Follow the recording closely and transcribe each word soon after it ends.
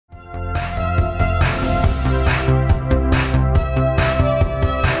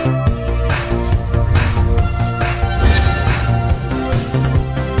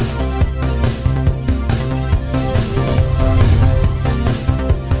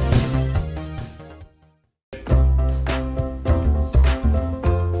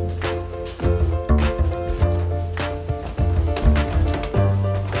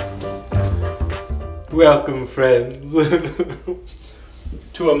Welcome, friends,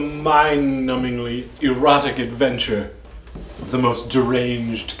 to a mind-numbingly erotic adventure of the most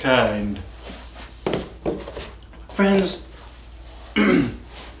deranged kind. Friends,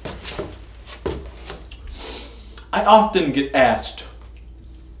 I often get asked,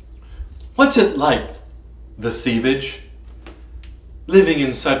 what's it like, the Sievage, living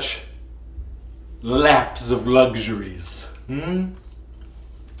in such laps of luxuries?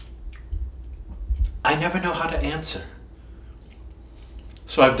 I never know how to answer.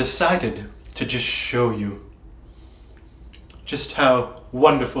 So I've decided to just show you just how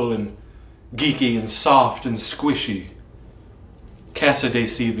wonderful and geeky and soft and squishy Casa de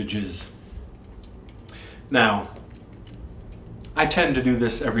Sievage is. Now, I tend to do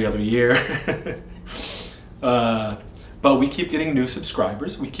this every other year, but we keep getting new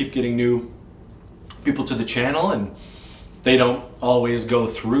subscribers, we keep getting new people to the channel, and they don't always go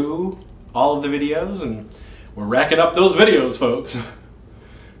through all of the videos, and we're racking up those videos, folks.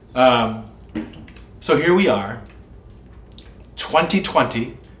 So here we are,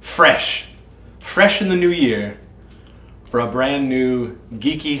 2020, fresh in the new year, for a brand new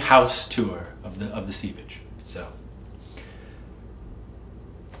geeky house tour of the Sievage. So,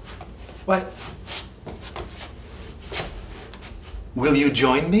 what? Will you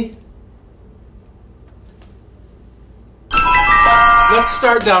join me? Let's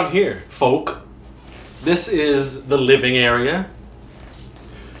start down here, folk. This is the living area.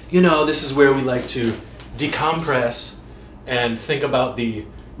 You know, this is where we like to decompress and think about the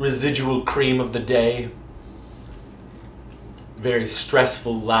residual cream of the day. Very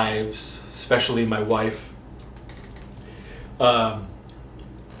stressful lives, especially my wife.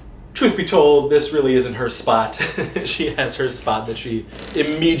 Truth be told, this really isn't her spot. She has her spot that she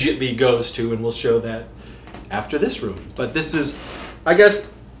immediately goes to, and we'll show that after this room. But this is, I guess,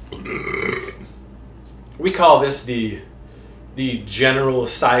 we call this the general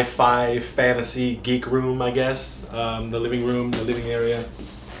sci-fi fantasy geek room, I guess. The living room, the living area.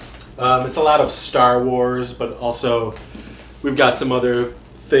 It's a lot of Star Wars, but also we've got some other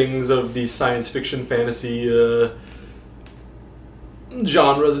things of the science fiction fantasy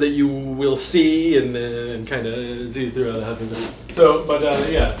genres that you will see and kind of see throughout the house. So, but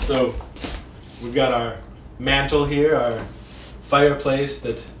yeah, so we've got our mantle here, our fireplace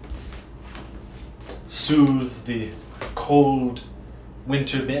that soothes the cold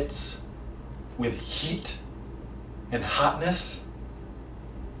winter bits with heat and hotness,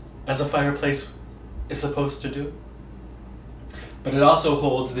 as a fireplace is supposed to do. But it also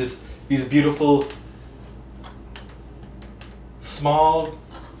holds these beautiful small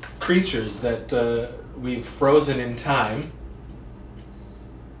creatures that we've frozen in time,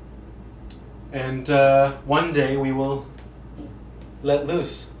 and one day we will let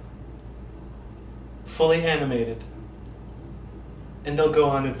loose, fully animated, and they'll go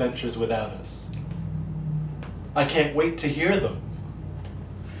on adventures without us. I can't wait to hear them.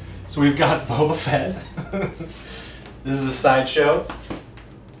 So we've got Boba Fett. This is a sideshow,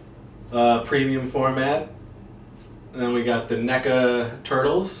 premium format. And then we got the NECA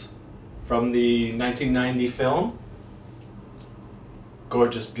Turtles from the 1990 film.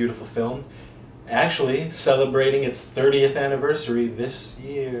 Gorgeous, beautiful film. Actually, celebrating its 30th anniversary this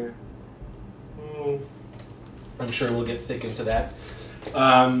year. I'm sure we'll get thick into that.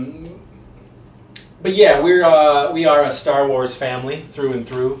 But yeah, we are a Star Wars family through and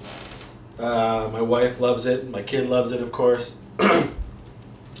through. My wife loves it. My kid loves it, of course.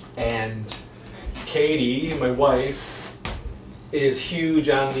 And Katie, my wife, is huge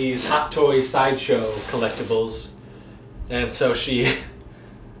on these Hot Toy Sideshow collectibles, and so she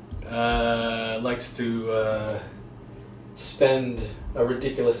likes to spend a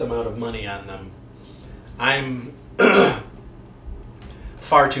ridiculous amount of money on them. I'm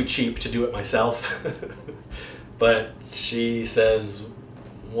far too cheap to do it myself, but she says,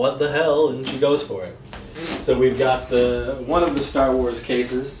 what the hell, and she goes for it. So we've got one of the Star Wars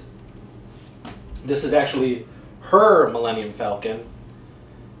cases. This is actually her Millennium Falcon,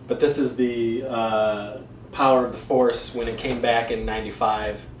 but this is the Power of the Force when it came back in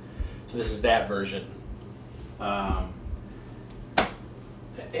 '95. So this is that version.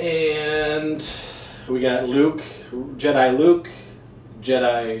 And we got Luke, Jedi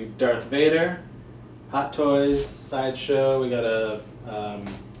Darth Vader, Hot Toys, Sideshow. We got a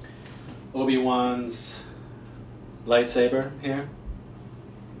Obi-Wan's lightsaber here.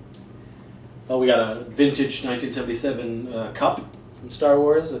 Oh, we got a vintage 1977 cup from Star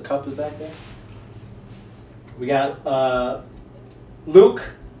Wars. The cup is back there. We got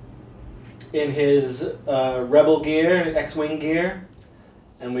Luke in his Rebel gear, X-Wing gear.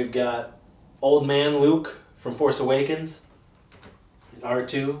 And we've got Old Man Luke from Force Awakens.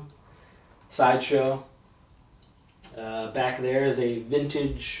 R2. Sideshow. Back there is a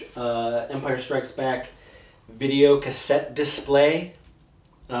vintage Empire Strikes Back video cassette display,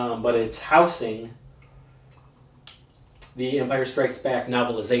 but it's housing the Empire Strikes Back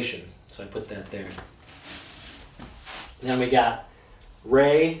novelization. So I put that there. Then we got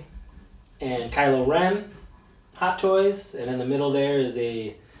Rey and Kylo Ren Hot Toys, and in the middle there is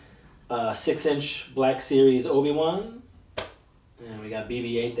a 6-inch Black Series Obi-Wan, and we got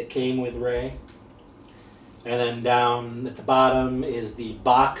BB-8 that came with Rey. And then down at the bottom is the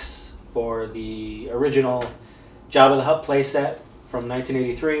box for the original Jabba the Hutt playset from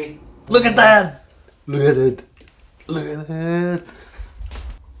 1983. Look at that! Look at it. Look at it.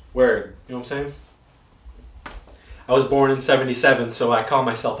 Word. You know what I'm saying? I was born in 77, so I call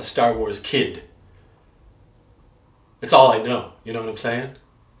myself a Star Wars kid. It's all I know. You know what I'm saying?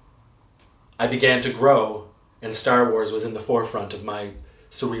 I began to grow, and Star Wars was in the forefront of my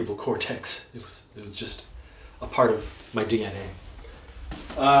cerebral cortex. It was just a part of my DNA.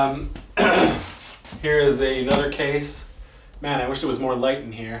 Here is another case. Man, I wish there was more light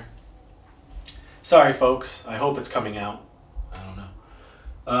in here. Sorry, folks. I hope it's coming out. I don't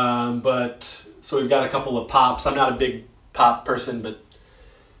know. But so we've got a couple of pops. I'm not a big pop person, but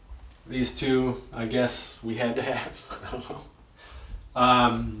these two, I guess we had to have. I don't know.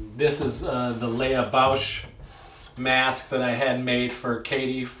 This is the Leia Bausch mask that I had made for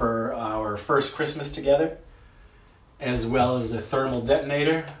Katie for our first Christmas together, as well as the thermal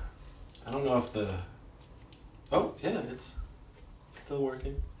detonator. I don't know if the... Oh, yeah, it's still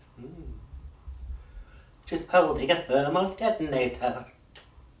working. Just holding a thermal detonator.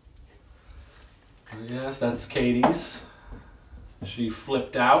 Yes, that's Katie's. She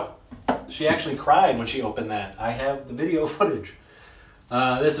flipped out. She actually cried when she opened that. I have the video footage.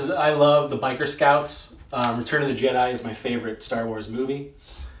 I love the Biker Scouts. Return of the Jedi is my favorite Star Wars movie.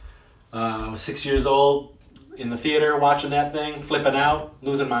 I was 6 years old in the theater watching that thing, flipping out,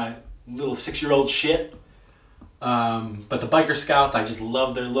 losing my little 6-year-old shit. But the Biker Scouts, I just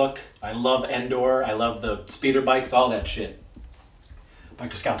love their look. I love Endor. I love the speeder bikes, all that shit.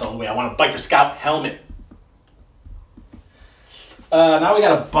 Biker Scouts all the way. I want a Biker Scout helmet. Now we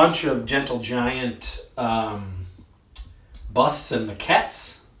got a bunch of Gentle Giant busts and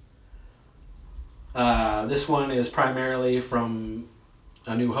maquettes. This one is primarily from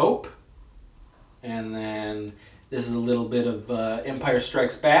A New Hope. And then this is a little bit of Empire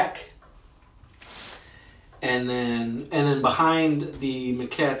Strikes Back. And then behind the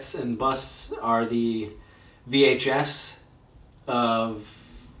maquettes and busts are the VHS of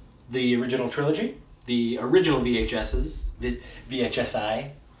the original trilogy. The original VHSs, the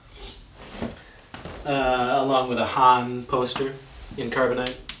VHSI, along with a Han poster in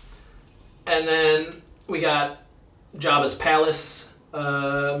carbonite. And then we got Jabba's Palace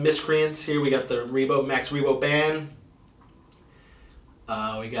miscreants. Here we got the Max Rebo band.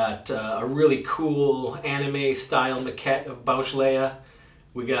 We got a really cool anime style maquette of Bausch Leia.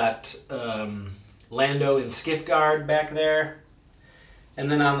 We got Lando in Skiff Guard back there. And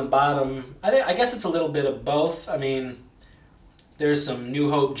then on the bottom, I guess it's a little bit of both. I mean, there's some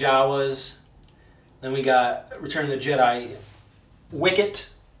New Hope Jawas. Then we got Return of the Jedi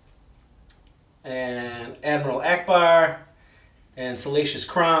Wicket. And Admiral Akbar. And Salacious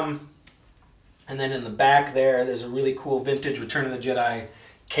Crumb. And then in the back there's a really cool vintage Return of the Jedi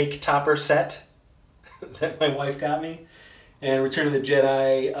cake topper set that my wife got me. And Return of the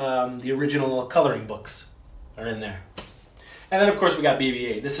Jedi, the original coloring books are in there. And then of course we got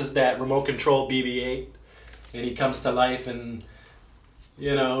BB-8. This is that remote control BB-8. And he comes to life, and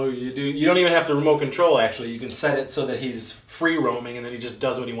you know, you don't even have to remote control actually. You can set it so that he's free roaming, and then he just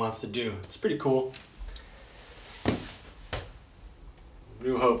does what he wants to do. It's pretty cool.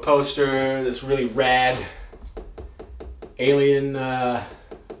 New Hope poster, this really rad alien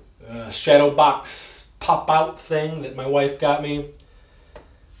shadow box pop-out thing that my wife got me.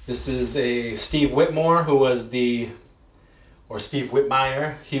 This is a Steve Whitmore, who was or Steve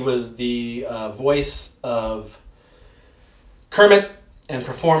Whitmire. He was the voice of Kermit and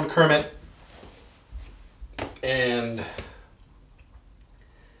performed Kermit. And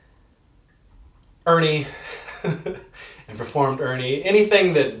Ernie and performed Ernie.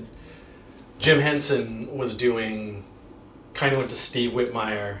 Anything that Jim Henson was doing kind of went to Steve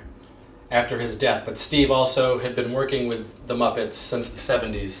Whitmire after his death. But Steve also had been working with the Muppets since the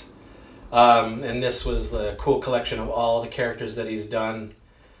 70s. And this was the cool collection of all the characters that he's done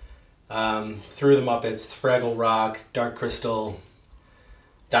through the Muppets, Fraggle Rock, Dark Crystal,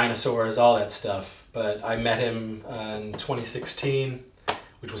 dinosaurs, all that stuff. But I met him in 2016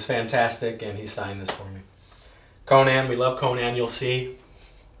 which was fantastic, and he signed this for me. Conan, we love Conan, you'll see.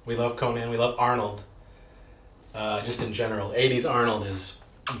 We love Conan, we love Arnold. Just in general. 80s Arnold is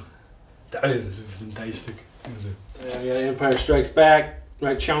fantastic. We got Empire Strikes Back,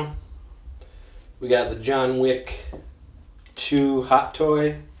 right, Chong? We got the John Wick 2 hot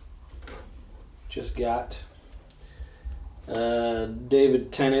toy. Just got.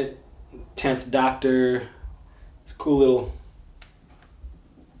 David Tennant, 10th Doctor. It's a cool little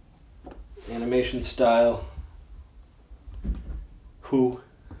animation style. Who?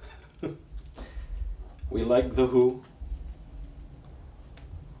 We like the Who.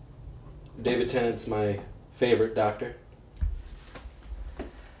 David Tennant's my favorite Doctor.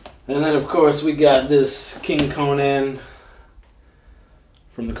 And then, of course, we got this King Conan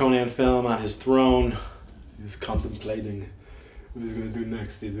from the Conan film on his throne. He's contemplating what he's going to do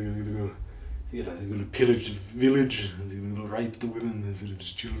next. He's going to pillage the village. He's going to rape the women and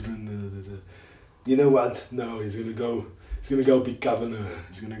his children. You know what? No, he's going to go. He's going to go be governor.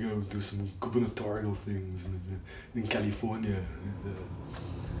 He's going to go do some gubernatorial things in California.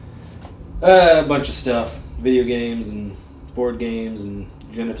 A bunch of stuff. Video games and board games and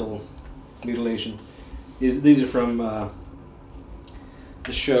genital mutilation. These are from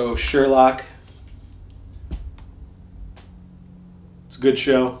the show Sherlock. It's a good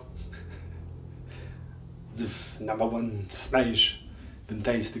show. It's a #1 smash.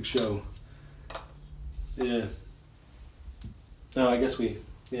 Fantastic show. Yeah. No, I guess these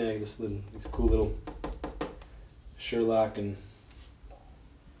cool little Sherlock and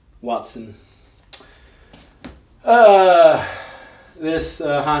Watson. This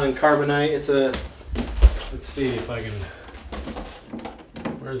Han and Carbonite. It's a. Let's see if I can.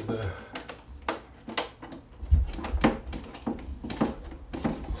 Where's the?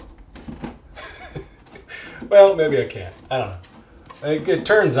 Well, maybe I can't. I don't know. It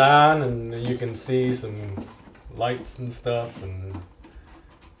turns on and you can see some lights and stuff, and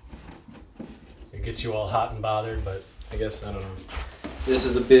it gets you all hot and bothered. But I guess I don't know. This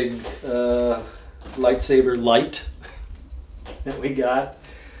is a big lightsaber light that we got,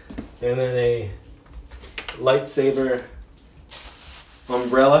 and then a lightsaber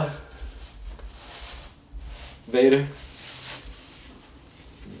umbrella. Vader.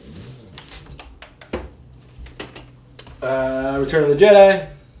 Return of the Jedi,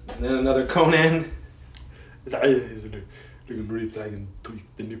 and then another Conan. Looking ripped, I can tweak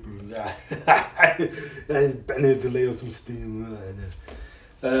the nipple. And Bennett to lay on some steam.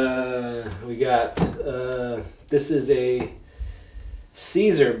 We got, this is a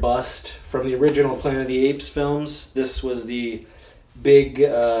Caesar bust from the original Planet of the Apes films. This was the big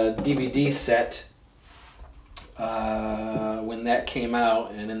DVD set when that came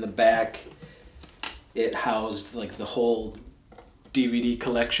out, and in the back it housed like the whole DVD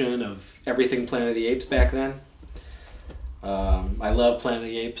collection of everything Planet of the Apes back then. I love Planet of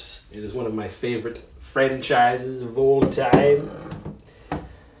the Apes. It is one of my favorite franchises of all time.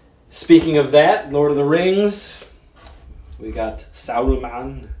 Speaking of that, Lord of the Rings. We got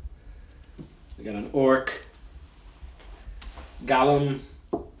Sauron. We got an orc. Gollum.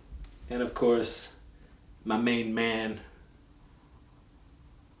 And of course, my main man,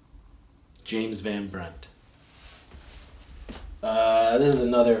 James Van Brunt. This is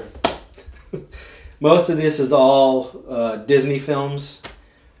another... Most of this is all Disney films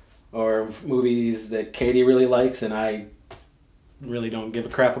or movies that Katie really likes and I really don't give a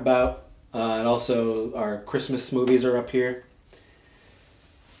crap about. And also our Christmas movies are up here.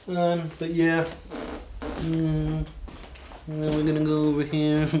 But yeah. Then we're gonna go over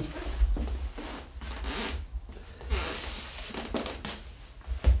here.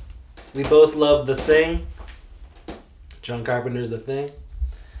 We both love The Thing. John Carpenter's The Thing.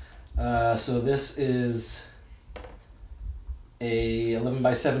 So this is a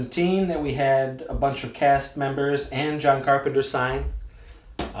 11x17 that we had a bunch of cast members and John Carpenter sign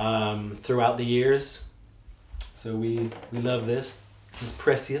throughout the years. So we love this. This is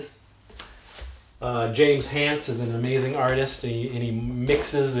precious. James Hance is an amazing artist, and he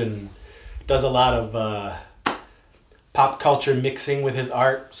mixes and does a lot of pop culture mixing with his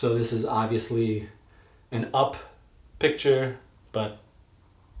art. So this is obviously an Up picture, but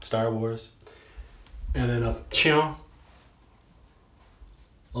Star Wars. And then a Chion.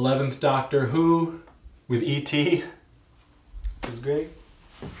 11th Doctor Who with E.T. It was great.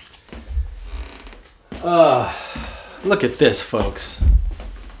 Look at this, folks.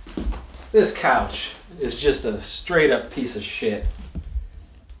 This couch is just a straight up piece of shit.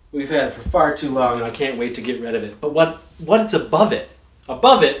 We've had it for far too long and I can't wait to get rid of it. But what's above it?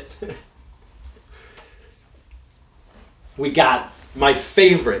 Above it, we got my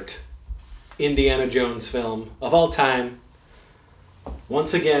favorite Indiana Jones film of all time.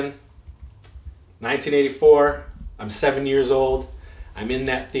 Once again, 1984. I'm 7 years old. I'm in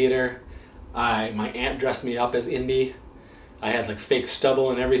that theater. My aunt dressed me up as Indy. I had like fake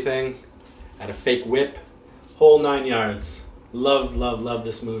stubble and everything. I had a fake whip. Whole 9 yards. Love, love, love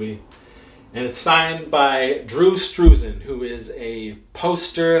this movie. And it's signed by Drew Struzan, who is a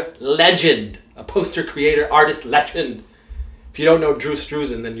poster legend. A poster creator, artist legend. If you don't know Drew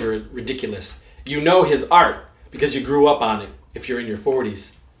Struzan, then you're ridiculous. You know his art because you grew up on it if you're in your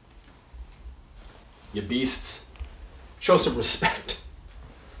 40s. You beasts. Show some respect.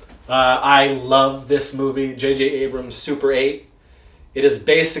 I love this movie, J.J. Abrams' Super 8. It is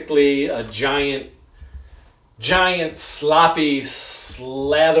basically a giant, sloppy,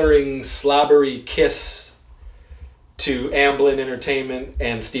 slathering, slobbery kiss to Amblin Entertainment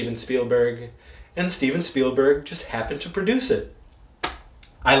and Steven Spielberg. And Steven Spielberg just happened to produce it.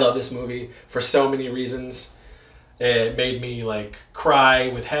 I love this movie for so many reasons. It made me like cry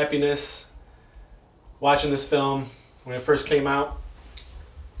with happiness watching this film when it first came out.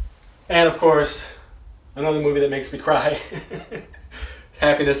 And of course, another movie that makes me cry.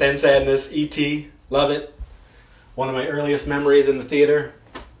 Happiness and sadness, E.T. Love it. One of my earliest memories in the theater.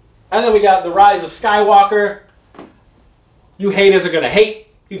 And then we got The Rise of Skywalker. You haters are gonna hate.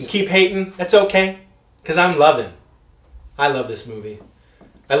 You can keep hating. That's okay. Because I'm loving. I love this movie.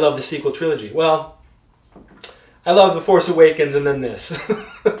 I love the sequel trilogy. Well, I love The Force Awakens and then this.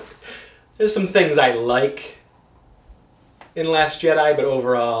 There's some things I like in Last Jedi, but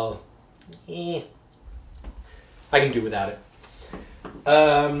overall, I can do without it.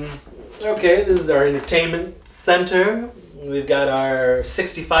 Okay, this is our entertainment center. We've got our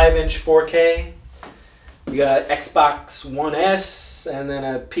 65-inch 4K. We got Xbox One S and then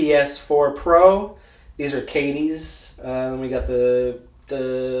a PS4 Pro. These are Katie's. We got the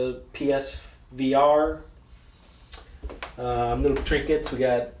PS VR. Little trinkets. We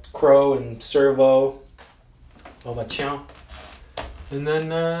got Crow and Servo. Over chow. And then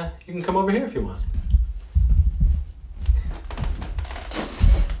you can come over here if you want.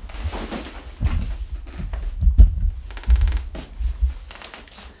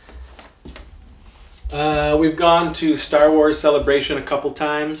 We've gone to Star Wars Celebration a couple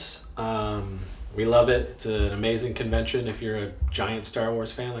times. We love it. It's an amazing convention if you're a giant Star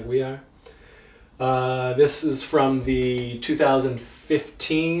Wars fan like we are. This is from the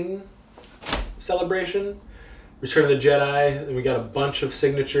 2015 celebration, Return of the Jedi. And we got a bunch of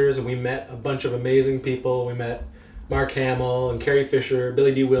signatures and we met a bunch of amazing people. We met Mark Hamill and Carrie Fisher,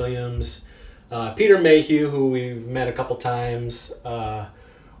 Billy D. Williams, Peter Mayhew, who we've met a couple times.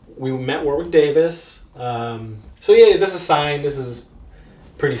 We met Warwick Davis. So yeah, this is signed. This is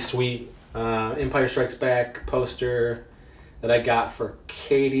pretty sweet. Empire Strikes Back poster that I got for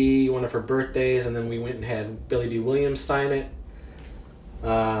Katie, one of her birthdays, and then we went and had Billy D. Williams sign it.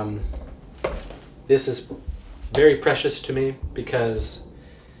 This is very precious to me because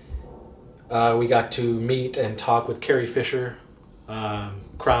we got to meet and talk with Carrie Fisher.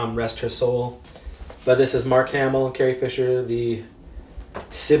 Crom rest her soul. But this is Mark Hamill and Carrie Fisher, the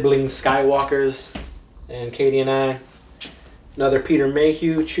sibling Skywalkers, and Katie and I. Another Peter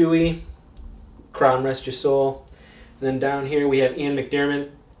Mayhew, Chewie. Crom rest your soul. And then down here we have Ian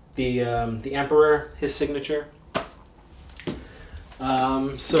McDiarmid, the Emperor, his signature.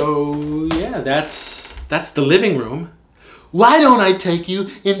 So yeah, that's the living room. Why don't I take you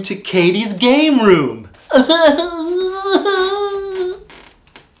into Katie's game room?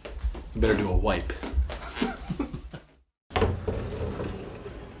 You better do a wipe.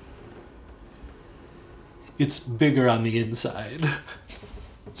 It's bigger on the inside.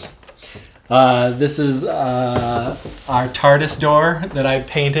 This is our TARDIS door that I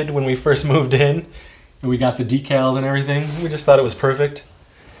painted when we first moved in. We got the decals and everything. We just thought it was perfect.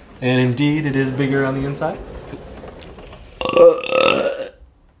 And indeed, it is bigger on the inside.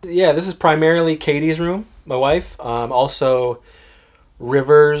 Yeah, this is primarily Katie's room, my wife. Also,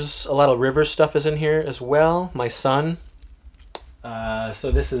 Rivers, a lot of Rivers stuff is in here as well. My son.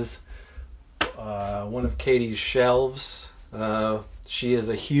 So this is one of Katie's shelves. She is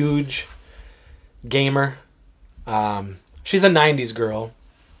a huge gamer. She's a 90s girl.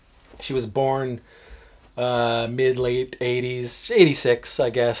 She was born mid-late 80s, 86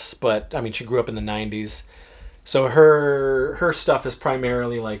 I guess, but I mean she grew up in the 90s. So her stuff is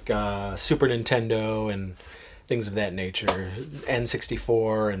primarily like Super Nintendo and things of that nature,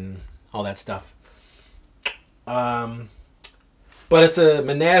 N64 and all that stuff. But it's a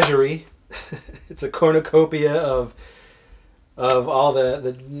menagerie. It's a cornucopia of all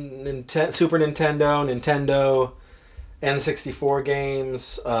the Super Nintendo, N64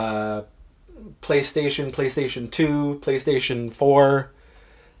 games, PlayStation, PlayStation 2, PlayStation 4,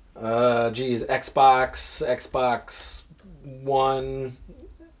 Xbox, Xbox One,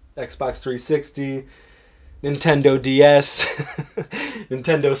 Xbox 360, Nintendo DS,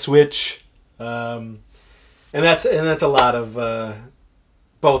 Nintendo Switch, and that's a lot of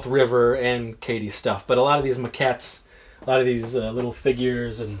both River and Katie's stuff. But a lot of these maquettes, a lot of these little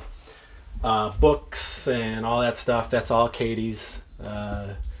figures and books and all that stuff, that's all Katie's.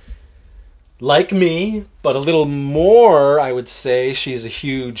 Like me, but a little more, I would say. She's a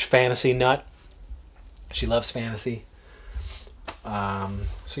huge fantasy nut. She loves fantasy.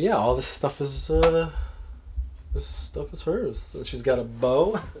 So yeah, all this stuff is hers. So she's got a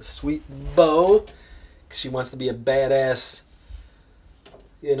bow, a sweet bow, 'cause she wants to be a badass,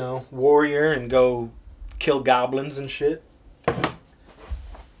 you know, warrior and go kill goblins and shit. Do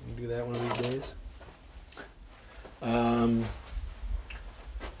that one of these days.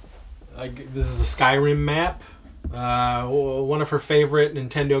 This is a Skyrim map. One of her favorite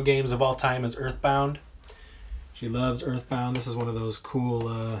Nintendo games of all time is Earthbound. She loves Earthbound. This is one of those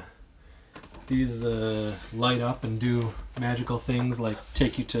cool, these light up and do magical things, like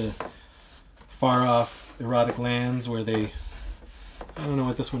take you to far off erotic lands where they... I don't know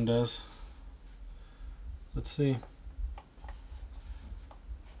what this one does. Let's see.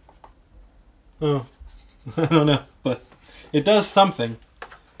 Oh, I don't know, but it does something.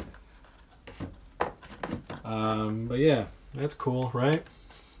 But yeah, that's cool, right?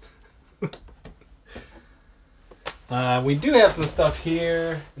 We do have some stuff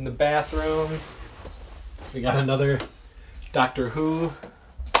here in the bathroom. We got another Doctor Who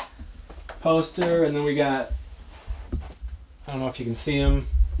poster, and then we got, I don't know if you can see him,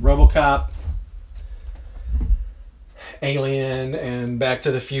 RoboCop, Alien, and Back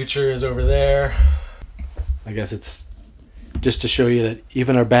to the Future is over there. I guess it's just to show you that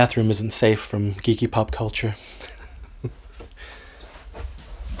even our bathroom isn't safe from geeky pop culture.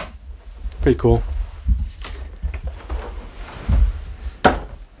 Pretty cool.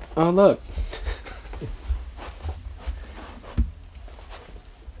 Oh, look.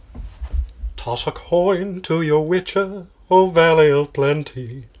 Toss a coin to your Witcher, O Valley of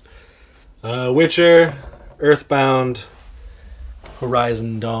Plenty. Witcher, Earthbound,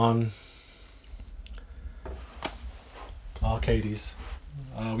 Horizon Dawn. All Katie's.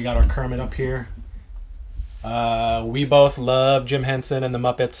 We got our Kermit up here. We both love Jim Henson and the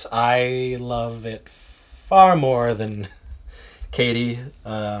Muppets. I love it far more than Katie,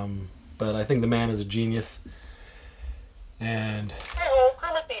 but I think the man is a genius. And Hello,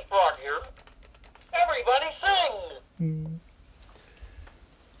 Kermit the Frog here. Everybody sing!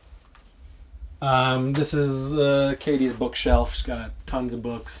 This is Katie's bookshelf. She's got tons of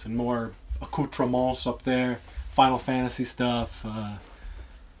books and more accoutrements up there. Final Fantasy stuff.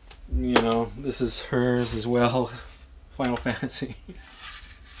 You know, this is hers as well. Final Fantasy.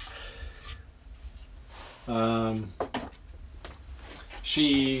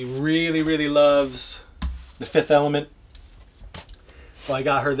 She really, really loves The Fifth Element. So I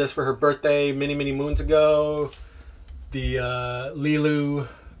got her this for her birthday many, many moons ago. The Lilu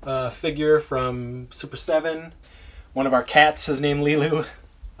figure from Super 7. One of our cats is named Lilu.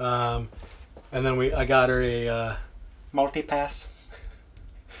 And then I got her a multi-pass.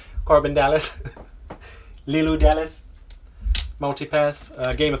 Corbin Dallas. Lilu Dallas. Multi-pass.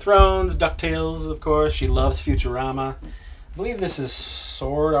 Game of Thrones, DuckTales, of course. She loves Futurama. I believe this is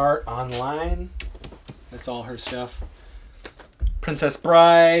Sword Art Online. That's all her stuff. Princess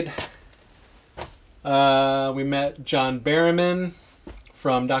Bride. We met John Barrowman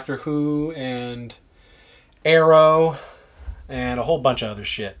from Doctor Who and Arrow and a whole bunch of other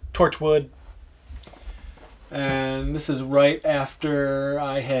shit. Torchwood. And this is right after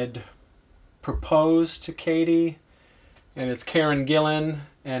I had proposed to Katie. And it's Karen Gillan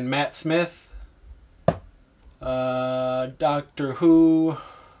and Matt Smith. Doctor Who.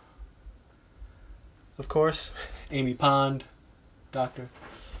 Of course. Amy Pond. Doctor.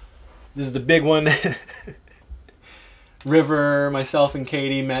 This is the big one. River, myself, and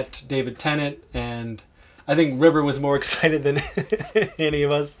Katie met David Tennant. And I think River was more excited than any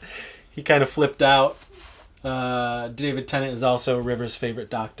of us. He kind of flipped out. David Tennant is also River's favorite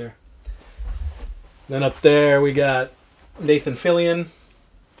Doctor. Then up there we got Nathan Fillion.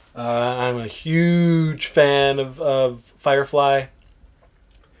 I'm a huge fan of Firefly.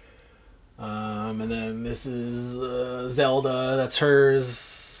 And then this is Zelda. That's hers.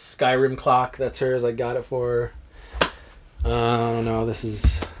 Skyrim clock. That's hers. I got it for her. I don't know. This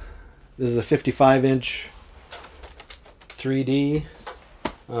is a 55-inch 3D.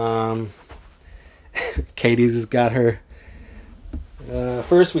 Katie's got her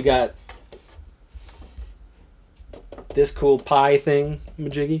First, we got this cool pie thing,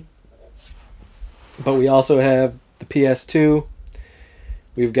 majiggy. But we also have the PS2.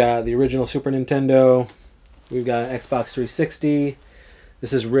 We've got the original Super Nintendo. We've got Xbox 360.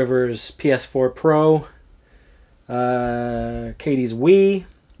 This is River's PS4 Pro. Katie's Wii.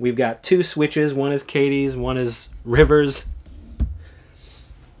 We've got 2 Switches. One is Katie's, one is River's.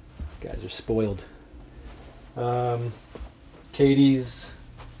 Guys are spoiled. Katie's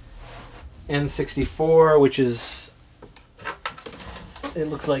N64, which is, it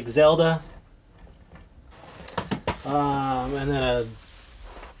looks like Zelda. And then a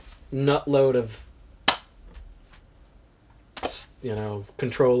nutload of, you know,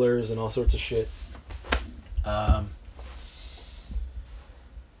 controllers and all sorts of shit.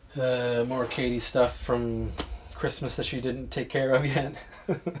 More Katie stuff from Christmas that she didn't take care of yet.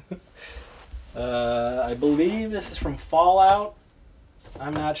 I believe this is from Fallout.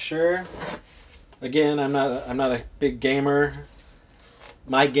 I'm not sure. Again, I'm not a big gamer.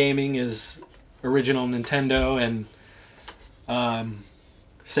 My gaming is original Nintendo and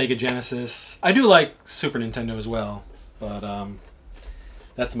Sega Genesis. I do like Super Nintendo as well, but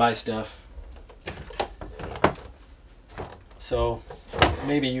that's my stuff. So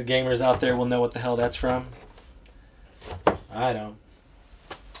maybe you gamers out there will know what the hell that's from. I don't.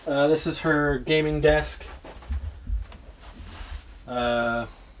 This is her gaming desk.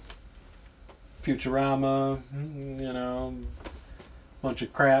 Futurama, you know, bunch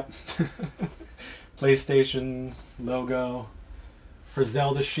of crap. PlayStation logo. Her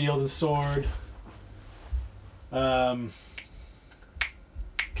Zelda shield and sword.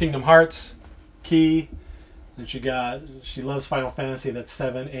 Kingdom Hearts key. And she loves Final Fantasy. That's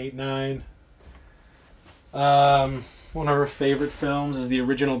 7, 8, 9. One of her favorite films is the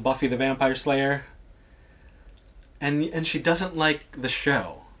original Buffy the Vampire Slayer. And she doesn't like the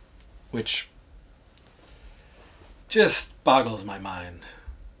show, which just boggles my mind.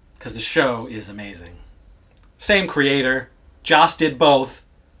 Because the show is amazing. Same creator. Joss did both.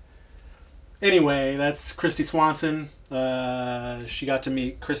 Anyway, that's Christy Swanson. She got to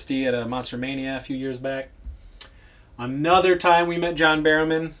meet Christy at a Monster Mania a few years back. Another time we met John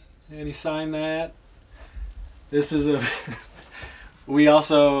Barrowman, and he signed that. This is a... We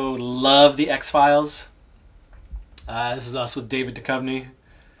also love the X-Files. This is us with David Duchovny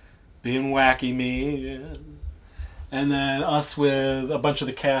being wacky me. Yeah. And then us with a bunch of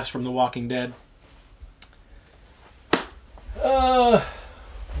the cast from The Walking Dead.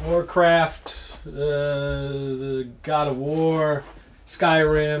 Warcraft, the God of War,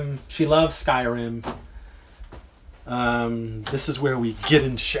 Skyrim. She loves Skyrim. This is where we get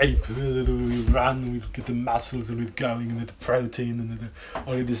in shape. We run, we get the muscles, and we're going, and the protein, and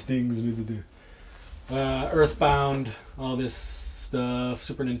all of these things. Earthbound, all this stuff.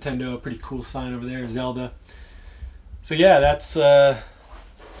 Super Nintendo, pretty cool sign over there. Zelda. So yeah, that's. Oh,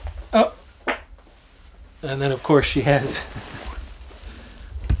 and then of course she has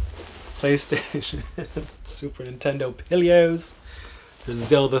PlayStation, Super Nintendo pillows. There's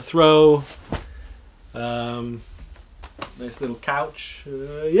Zelda throw. Nice little couch.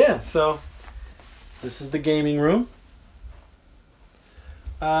 Yeah, so this is the gaming room.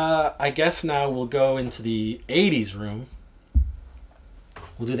 I guess now we'll go into the 80s room.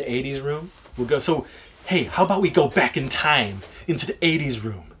 We'll do the 80s room. We'll go. So, hey, how about we go back in time into the 80s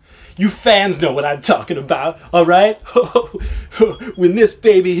room? You fans know what I'm talking about, all right? When this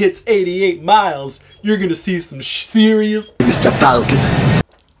baby hits 88 miles, you're gonna see some serious... Mr. Falcon.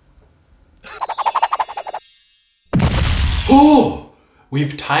 Oh,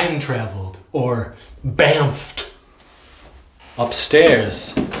 we've time traveled, or bamfed,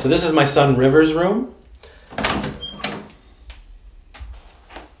 upstairs. So this is my son River's room.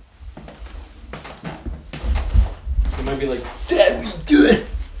 You might be like, Dad, we do it.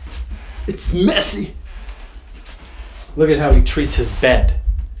 It's messy. Look at how he treats his bed.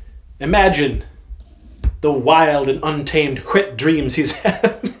 Imagine the wild and untamed wet dreams he's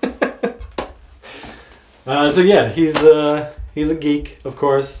had. So yeah, he's a geek, of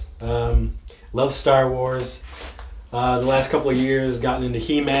course. Loves Star Wars. The last couple of years, gotten into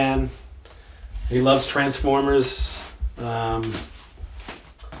He-Man. He loves Transformers. Yeah,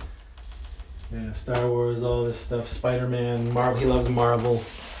 Star Wars, all this stuff. Spider-Man, Marvel. He loves Marvel.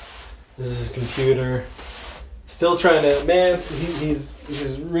 This is his computer. Still trying to, man. He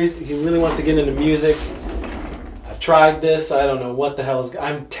really wants to get into music. I tried this. I don't know what the hell is.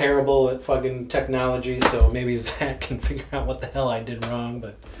 I'm terrible at fucking technology, so maybe Zach can figure out what the hell I did wrong.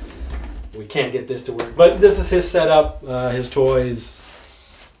 But we can't get this to work. But this is his setup, his toys.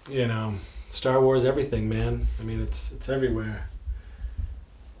 You know, Star Wars, everything, man. I mean, it's everywhere.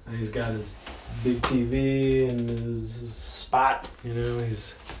 He's got his big TV and his spot. You know,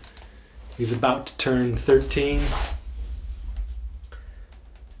 he's about to turn 13.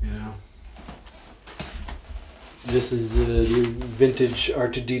 You know, this is the vintage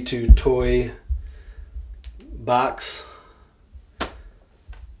R2-D2 toy box.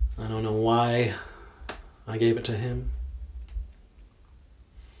 I don't know why I gave it to him,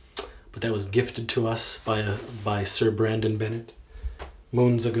 but that was gifted to us by Sir Brandon Bennett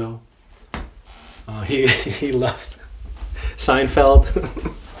moons ago. He loves Seinfeld,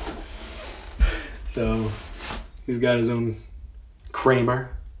 so he's got his own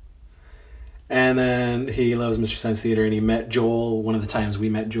Kramer. And then he loves Mystery Science Theater, and he met Joel one of the times we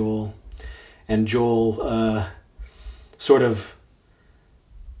met Joel. And Joel sort of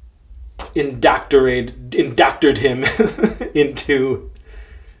indoctored him into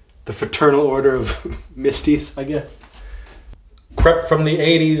the fraternal order of Misties, I guess. Crep from the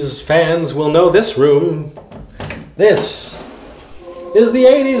 80s fans will know this room. This is the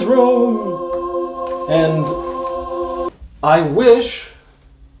 80s room. And I wish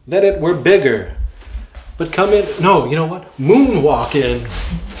that it were bigger. But come in. No, you know what? Moonwalk in.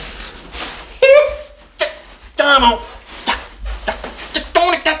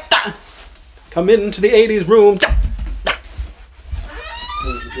 Come into the 80s room.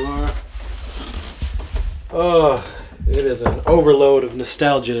 Close the door. Oh, it is an overload of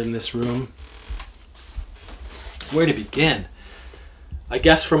nostalgia in this room. Where to begin? I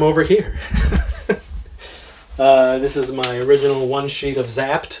guess from over here. This is my original one sheet of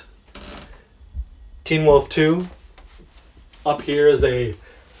Zapped. Teen Wolf 2. Up here is a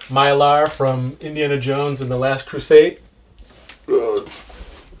Mylar from Indiana Jones and the Last Crusade.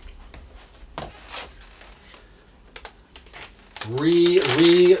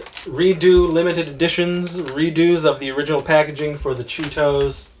 Redo limited editions, redos of the original packaging for the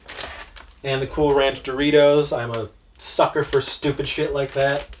Cheetos and the Cool Ranch Doritos. I'm a sucker for stupid shit like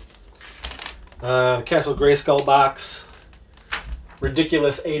that. Castle Grayskull box.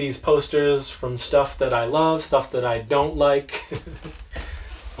 Ridiculous 80s posters from stuff that I love, stuff that I don't like.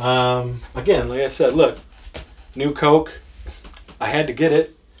 Again, like I said, look, new Coke. I had to get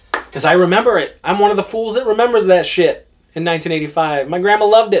it because I remember it. I'm one of the fools that remembers that shit in 1985. My grandma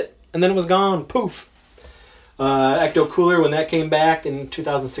loved it, and then it was gone. Poof. Ecto Cooler when that came back in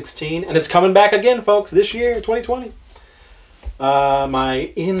 2016, and it's coming back again, folks, this year, 2020.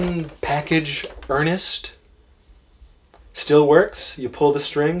 My in-package Ernest still works. You pull the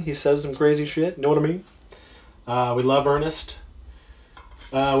string, he says some crazy shit. Know what I mean? We love Ernest.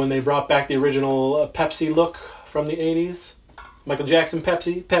 When they brought back the original Pepsi look from the 80s. Michael Jackson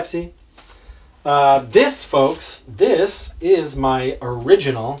Pepsi. This, folks, this is my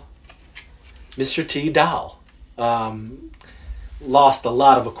original Mr. T doll. Lost a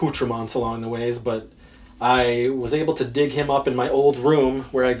lot of accoutrements along the ways, but I was able to dig him up in my old room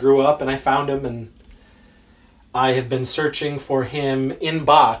where I grew up, and I found him, and I have been searching for him in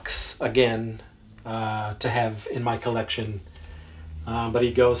box again to have in my collection. But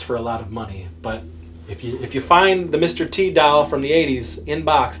he goes for a lot of money. But if you find the Mr. T doll from the 80s in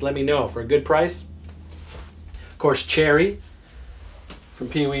box, let me know for a good price. Of course, Cherry from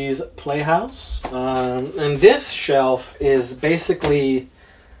Pee-wee's Playhouse. And this shelf is basically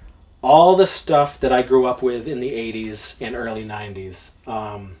all the stuff that I grew up with in the 80s and early 90s.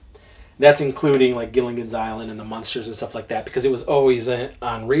 That's including like Gilligan's Island and the Munsters and stuff like that, because it was always on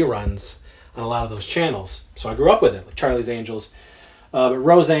reruns on a lot of those channels. So I grew up with it, like Charlie's Angels. But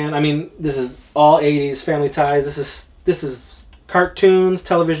Roseanne, I mean, this is all 80s, Family Ties. This is cartoons,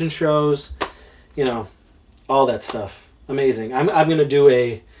 television shows, you know, all that stuff. Amazing. I'm going to do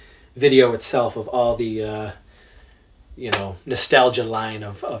a video itself of all the, you know, nostalgia line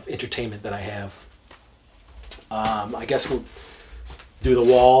of entertainment that I have. I guess we'll do the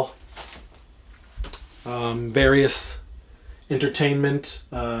wall. Various entertainment,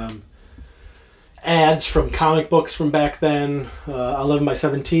 ads from comic books from back then,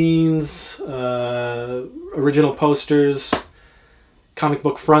 11x17s, original posters, comic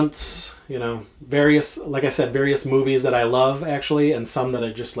book fronts, you know, various, like I said, various movies that I love actually, and some that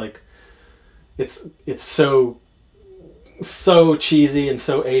I just like. It's so cheesy and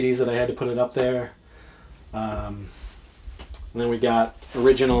so 80s that I had to put it up there. And then we got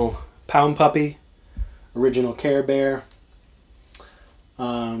original Pound Puppy, original Care Bear.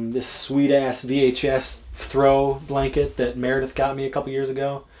 This sweet-ass VHS throw blanket that Meredith got me a couple years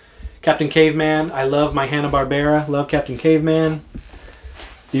ago. Captain Caveman. I love my Hanna-Barbera. Love Captain Caveman.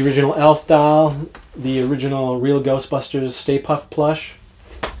 The original Elf doll. The original Real Ghostbusters Stay Puft plush.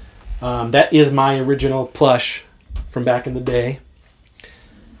 That is my original plush from back in the day.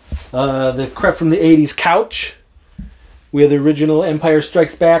 The crap from the 80s couch with original Empire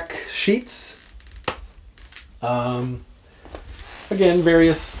Strikes Back sheets. Again,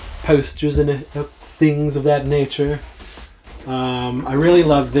 various posters and things of that nature. I really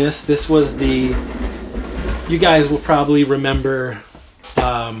love this. This was the... You guys will probably remember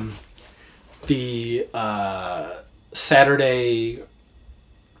the Saturday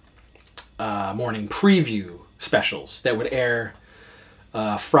morning preview specials that would air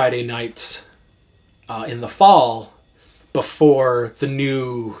Friday nights in the fall before the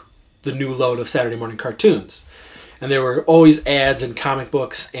new load of Saturday morning cartoons. And there were always ads in comic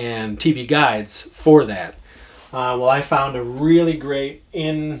books and TV guides for that. Well, I found a really great,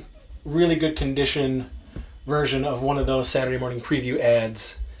 in really good condition version of one of those Saturday morning preview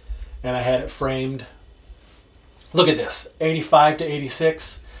ads, and I had it framed. Look at this, 85 to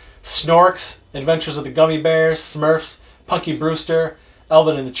 86. Snorks, Adventures of the Gummy Bears, Smurfs, Punky Brewster,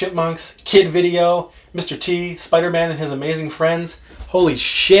 Alvin and the Chipmunks, Kid Video, Mr. T, Spider-Man and His Amazing Friends. Holy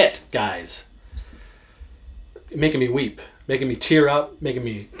shit, guys. Making me weep, making me tear up, making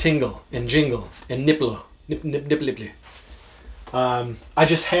me tingle and jingle and nipple. I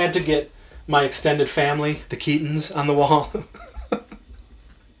just had to get my extended family, the Keatons, on the wall.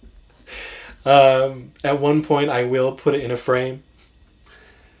 At one point, I will put it in a frame.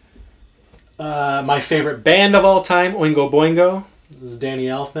 My favorite band of all time, Oingo Boingo. This is Danny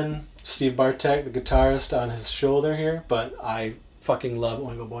Elfman, Steve Bartek, the guitarist, on his shoulder here, but I fucking love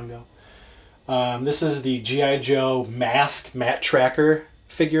Oingo Boingo. This is the G.I. Joe Mask Matt Tracker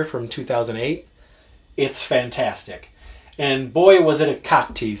figure from 2008. It's fantastic. And boy, was it a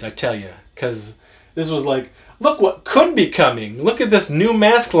cock tease, I tell you. Because this was like, look what could be coming. Look at this new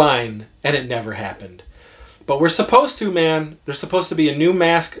Mask line. And it never happened. But we're supposed to, man. There's supposed to be a new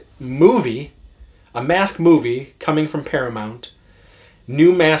Mask movie. A Mask movie coming from Paramount.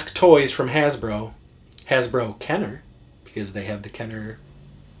 New Mask toys from Hasbro. Hasbro Kenner. Because they have the Kenner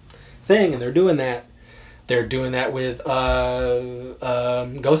thing. And they're doing that. They're doing that with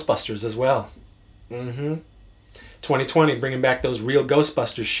Ghostbusters as well. 2020, bringing back those real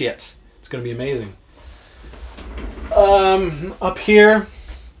Ghostbusters shits. It's going to be amazing. Up here,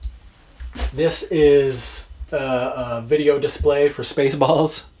 this is a video display for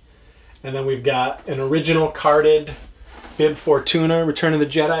Spaceballs. And then we've got an original carded Bib Fortuna, Return of the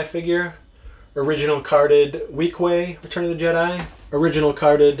Jedi figure. Original carded Weequay, Return of the Jedi. Original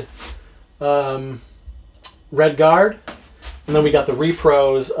carded Red Guard. And then we got the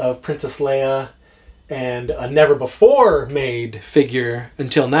repros of Princess Leia and a never-before-made figure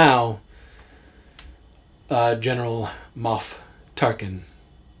until now, General Moff Tarkin.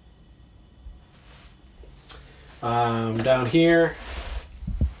 Down here,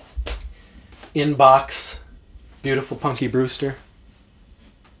 in-box, beautiful Punky Brewster.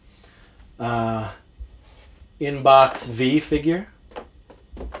 In-box V figure.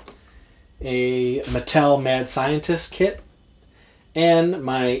 A Mattel Mad Scientist kit. And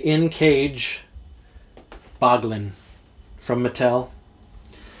my in-cage Boglin from Mattel.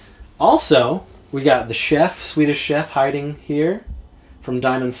 Also, we got the chef, Swedish Chef, hiding here from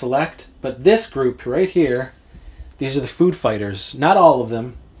Diamond Select. But this group right here, these are the Food Fighters. Not all of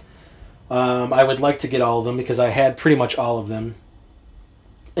them. I would like to get all of them because I had pretty much all of them.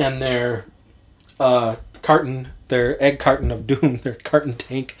 And their carton, their egg carton of doom, their carton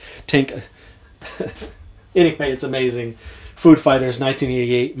tank. Anyway, it's amazing. Food Fighters,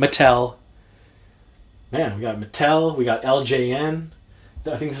 1988, Mattel. Man, we got Mattel, we got LJN.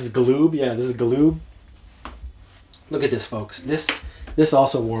 I think this is Galoob. Yeah, this is Galoob. Look at this, folks. This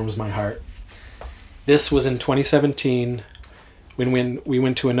also warms my heart. This was in 2017 when we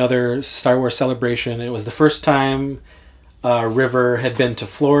went to another Star Wars celebration. It was the first time River had been to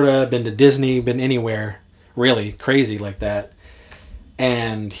Florida, been to Disney, been anywhere really crazy like that.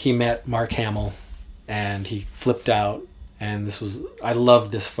 And he met Mark Hamill, and he flipped out. And this was, I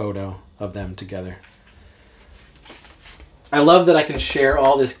love this photo of them together. I love that I can share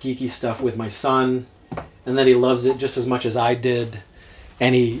all this geeky stuff with my son, and that he loves it just as much as I did.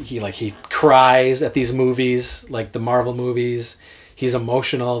 And he cries at these movies, like the Marvel movies. He's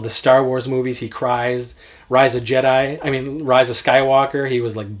emotional. The Star Wars movies, he cries. Rise of Skywalker, he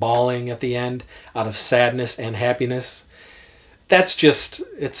was like bawling at the end out of sadness and happiness. That's just,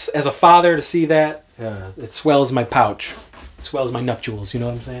 it's, as a father to see that, it swells my pouch. It swells my nuptials, you know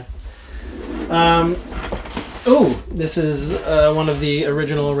what I'm saying? This is one of the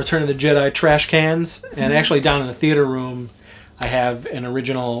original Return of the Jedi trash cans. And actually down in the theater room, I have an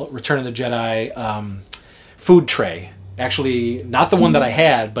original Return of the Jedi food tray. Actually, not the one that I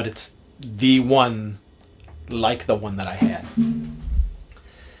had, but it's the one like the one that I had.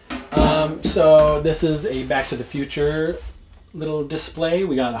 So this is a Back to the Future little display.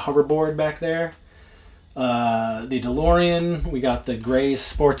 We got a hoverboard back there. The DeLorean. We got the Gray's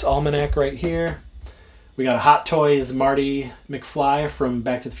Sports Almanac right here. We got a Hot Toys Marty McFly from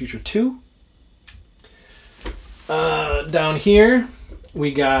Back to the Future 2. Down here,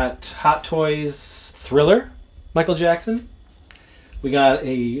 we got Hot Toys Thriller, Michael Jackson. We got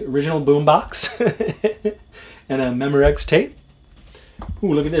a original boombox and a Memorex tape.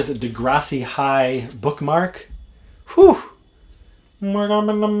 Ooh, look at this, a Degrassi High bookmark. Whew.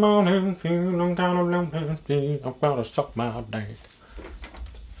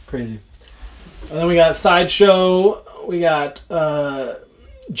 Crazy. And then we got Sideshow. We got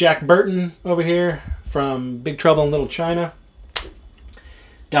Jack Burton over here from Big Trouble in Little China.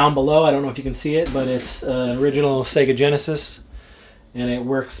 Down below, I don't know if you can see it, but it's an original Sega Genesis, and it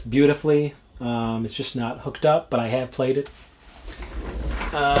works beautifully. It's just not hooked up, but I have played it.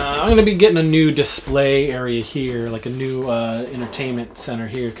 I'm going to be getting a new display area here, like a new entertainment center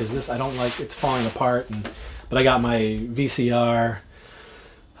here, because this I don't like. It's falling apart. But I got my VCR,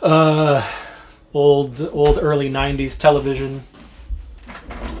 old early '90s television,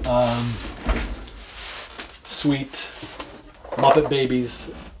 sweet Muppet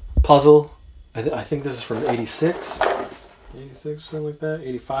Babies puzzle. I think this is from '86, 86 something like that.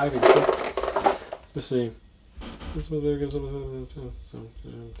 85, 86. Let's see.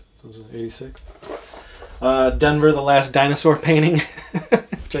 86. Denver, the Last Dinosaur painting,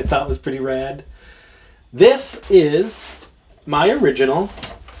 which I thought was pretty rad. This is my original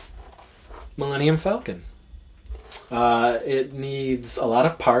Millennium Falcon. It needs a lot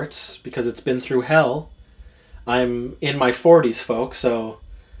of parts because it's been through hell. I'm in my 40s, folks, so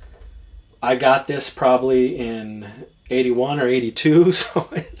I got this probably in 81 or 82, so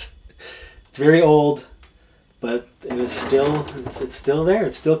it's very old. But it is still, it's still there.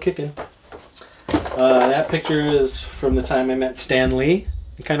 It's still kicking. That picture is from the time I met Stan Lee.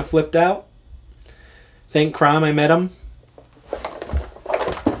 It kind of flipped out. Thank Crom I met him.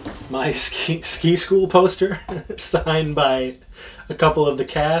 My ski school poster signed by a couple of the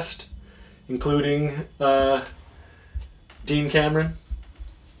cast, including Dean Cameron.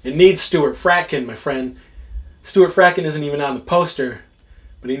 It needs Stuart Fratkin, my friend. Stuart Fratkin isn't even on the poster.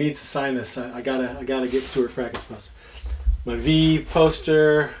 But he needs to sign this. I gotta get Stuart Fratkin's poster. My V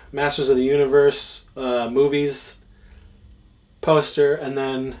poster, Masters of the Universe movies poster, and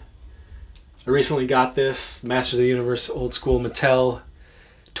then I recently got this Masters of the Universe old school Mattel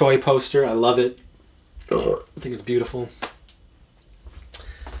toy poster. I love it. I think it's beautiful.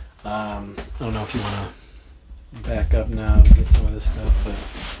 I don't know if you want to back up now and get some of this stuff, but.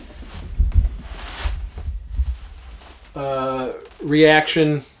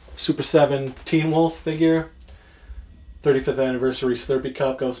 Reaction Super 7 Teen Wolf figure, 35th anniversary Slurpee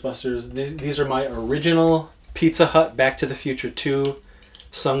Cup Ghostbusters. These are my original Pizza Hut Back to the Future 2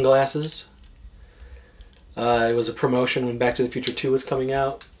 sunglasses. It was a promotion when Back to the Future 2 was coming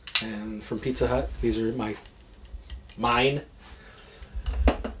out, and from Pizza Hut. These are mine.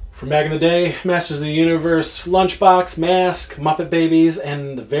 From back in the day, Masters of the Universe Lunchbox, Mask, Muppet Babies,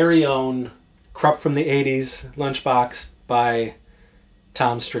 and the very own Krupp from the 80s Lunchbox by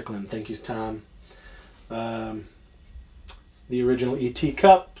Tom Strickland. Thank you, Tom. The original E.T.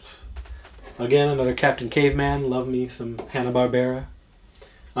 Cup. Again, another Captain Caveman. Love me some Hanna-Barbera.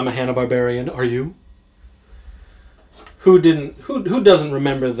 I'm a Hanna-Barbarian. Are you? Who doesn't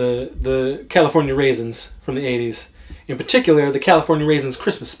remember the California Raisins from the 80s? In particular, the California Raisins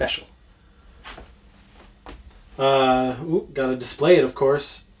Christmas special. Gotta display it, of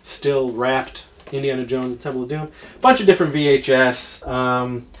course. Still wrapped. Indiana Jones and Temple of Doom. Bunch of different VHS.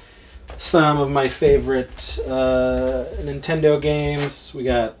 Some of my favorite Nintendo games. We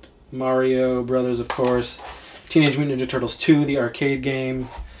got Mario Brothers, of course. Teenage Mutant Ninja Turtles 2, the arcade game.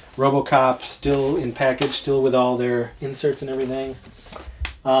 RoboCop, still in package, still with all their inserts and everything.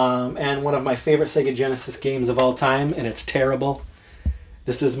 And one of my favorite Sega Genesis games of all time, and it's terrible.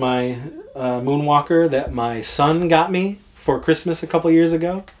 This is my Moonwalker that my son got me for Christmas a couple years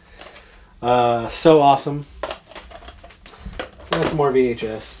ago. So awesome. That's more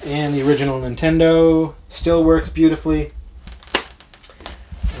VHS. And the original Nintendo still works beautifully.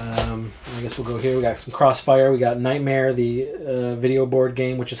 I guess we'll go here. We got some Crossfire. We got Nightmare, the video board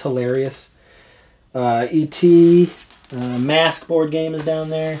game, which is hilarious. E.T. Mask board game is down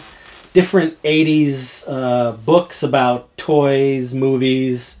there. Different 80s books about toys,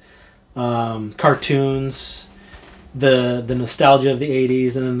 movies, cartoons. The nostalgia of the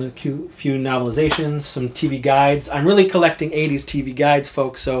 80s, and then a few novelizations, some TV guides. I'm really collecting 80s TV guides,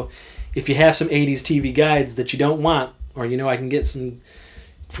 folks, so if you have some 80s TV guides that you don't want, or I can get some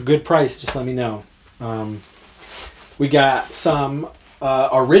for good price, just let me know. We got some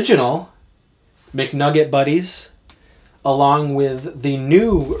original McNugget Buddies, along with the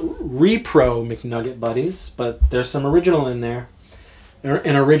new Repro McNugget Buddies, but there's some original in there.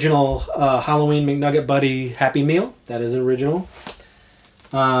 An original Halloween McNugget Buddy Happy Meal, that is original.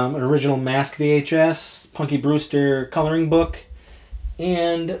 An original Mask VHS, Punky Brewster coloring book,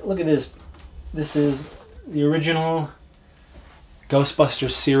 and look at this. This is the original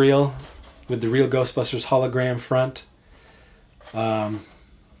Ghostbusters cereal with the real Ghostbusters hologram front.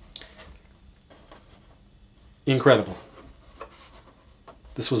 Incredible.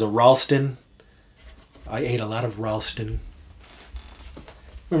 This was a Ralston. I ate a lot of Ralston.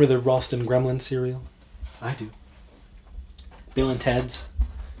 Remember the Ralston Gremlin cereal? I do. Bill and Ted's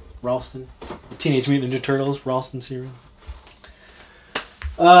Ralston. The Teenage Mutant Ninja Turtles Ralston cereal.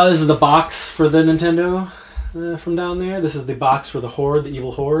 This is the box for the Nintendo from down there. This is the box for the Horde, the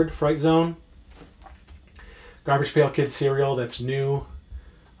Evil Horde Fright Zone. Garbage Pail Kids cereal that's new.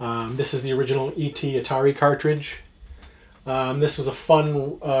 This is the original E.T. Atari cartridge. This was a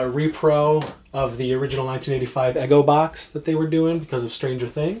fun repro of the original 1985 Eggo box that they were doing because of Stranger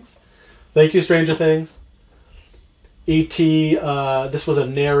Things. Thank you, Stranger Things. E.T. This was a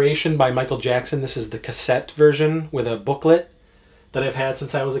narration by Michael Jackson. This is the cassette version with a booklet that I've had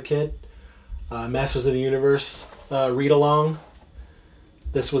since I was a kid. Masters of the Universe read-along.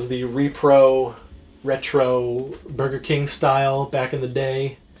 This was the repro retro Burger King style back in the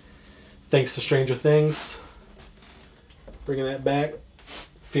day. Thanks to Stranger Things. Bringing that back.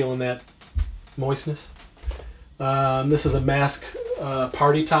 Feeling that moistness. This is a Mask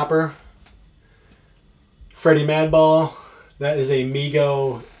party topper. Freddy Madball. That is a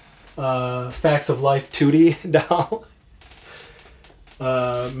Mego Facts of Life 2D doll.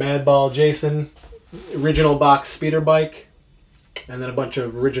 Madball Jason. Original box speeder bike. And then a bunch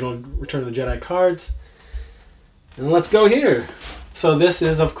of original Return of the Jedi cards. And let's go here. So this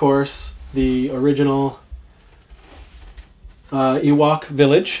is, of course, the original Ewok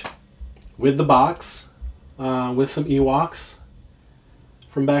Village with the box, with some Ewoks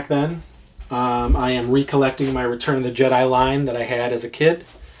from back then. I am recollecting my Return of the Jedi line that I had as a kid,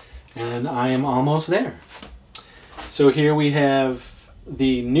 and I am almost there. So here we have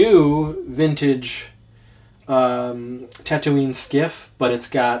the new vintage Tatooine skiff, but it's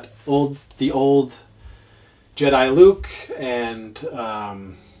got the old Jedi Luke and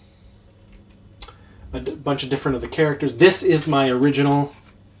a bunch of different of the characters. This is my original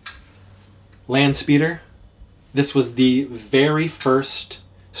land speeder. This was the very first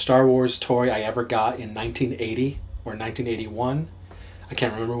Star Wars toy I ever got in 1980 or 1981. I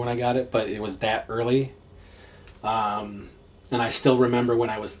can't remember when I got it, but it was that early. And I still remember when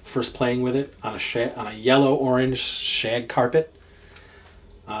I was first playing with it on a yellow-orange shag carpet.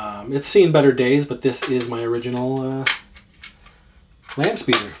 It's seen better days, but this is my original land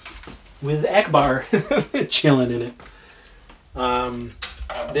speeder with Akbar chilling in it.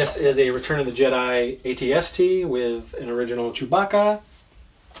 This is a Return of the Jedi ATST with an original Chewbacca.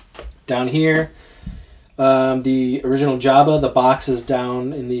 Down here, the original Jabba. The box is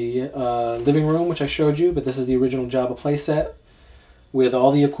down in the living room, which I showed you, but this is the original Jabba playset with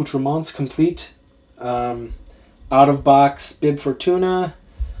all the accoutrements complete. Out of box Bib Fortuna,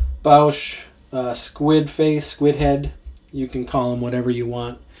 Bausch, Squid Face, Squid Head. You can call him whatever you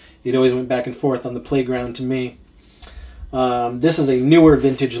want. It always went back and forth on the playground to me. This is a newer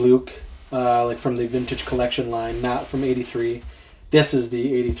vintage Luke, like from the vintage collection line, not from '83. This is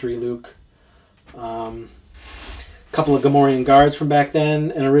the '83 Luke. Couple of Gamorrean guards from back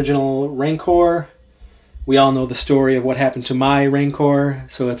then, an original Rancor. We all know the story of what happened to my Rancor,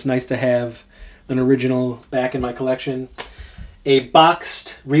 so it's nice to have an original back in my collection. A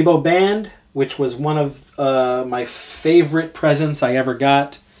boxed Rebo band, which was one of my favorite presents I ever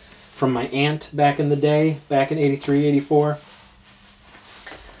got from my aunt back in the day, back in '83, '84.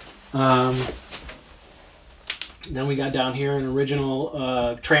 Then we got down here an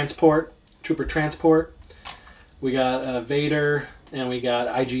original Trooper Transport. We got Vader, and we got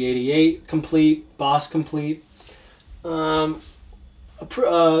IG-88 complete, Boss complete. Seen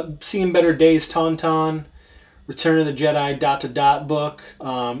Better Days Tauntaun, Return of the Jedi ... book,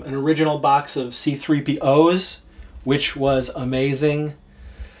 an original box of C-3POs, which was amazing.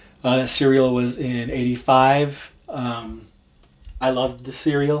 That cereal was in '85. I loved the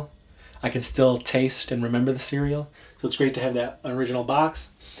cereal. I can still taste and remember the cereal, so it's great to have that original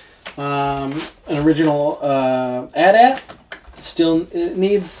box. An original AT-AT. Still, it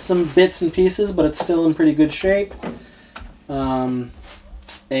needs some bits and pieces, but it's still in pretty good shape. A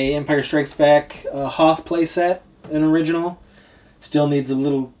Empire Strikes Back Hoth playset, an original. Still needs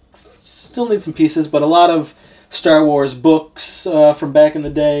some pieces, but a lot of Star Wars books from back in the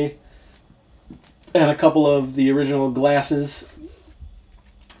day, and a couple of the original glasses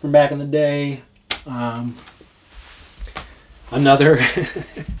from back in the day. Another,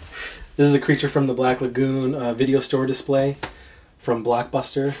 this is a Creature from the Black Lagoon video store display from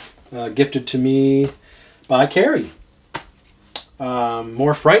Blockbuster, gifted to me by Carrie.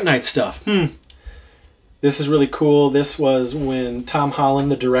 More Fright Night stuff. This is really cool. This was when Tom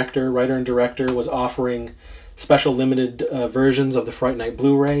Holland, the writer and director, was offering special limited versions of the Fright Night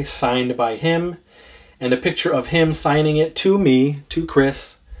Blu-ray signed by him, and a picture of him signing it to me, to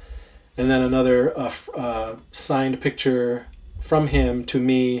Chris, and then another signed picture from him to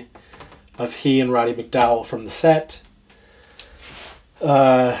me of he and Roddy McDowell from the set.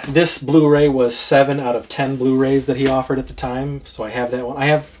 This Blu-ray was 7 out of 10 Blu-rays that he offered at the time, so I have that one.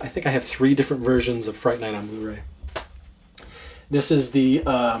 I think I have 3 different versions of Fright Night on Blu-ray. This is the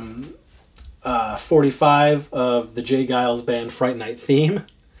 45 of the Jay Giles Band Fright Night theme,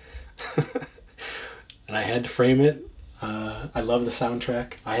 and I had to frame it. I love the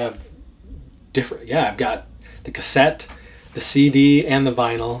soundtrack. I have I've got the cassette, the CD, and the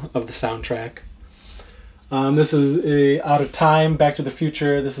vinyl of the soundtrack. This is a Out of Time, Back to the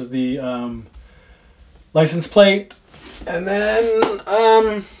Future. This is the license plate. And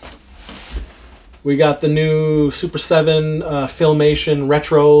then we got the new Super 7 Filmation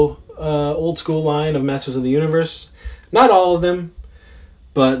retro old school line of Masters of the Universe. Not all of them,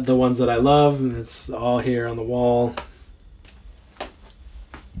 but the ones that I love. And it's all here on the wall.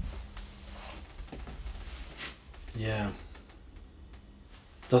 Yeah.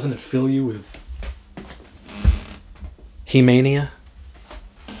 Doesn't it fill you with He-mania?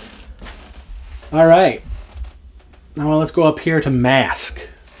 Alright. Now let's go up here to Mask.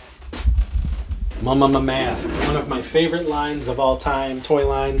 Mama Mask. One of my favorite lines of all time. Toy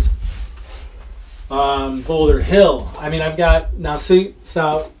lines. Boulder Hill. I mean, I've got... Now, see,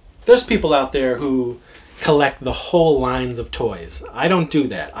 so there's people out there who collect the whole lines of toys. I don't do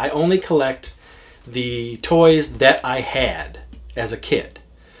that. I only collect the toys that I had as a kid.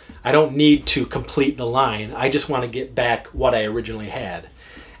 I don't need to complete the line. I just want to get back what I originally had.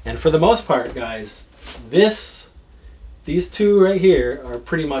 And for the most part, guys, these two right here are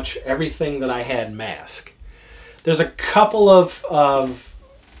pretty much everything that I had Mask. There's a couple of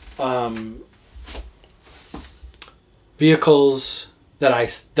vehicles that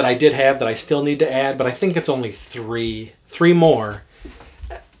I did have that I still need to add, but I think it's only three more,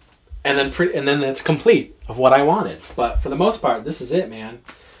 and then it's complete of what I wanted. But for the most part, this is it, man.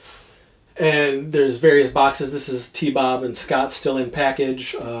 And there's various boxes. This is T-Bob and Scott still in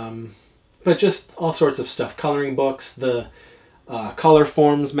package. But just all sorts of stuff. Coloring books. The Color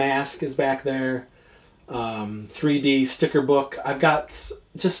Forms mask is back there. 3D sticker book. I've got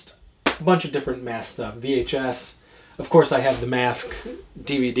just a bunch of different mask stuff. VHS. Of course, I have the Mask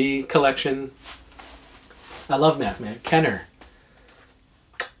DVD collection. I love Mask, man. Kenner.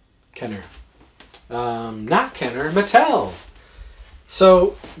 Not Kenner. Mattel.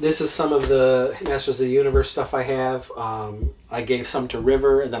 So this is some of the Masters of the Universe stuff I have. I gave some to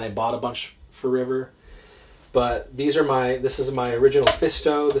River, and then I bought a bunch for River. But this is my original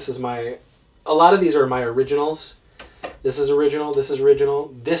Fisto. A lot of these are my originals. This is original. This is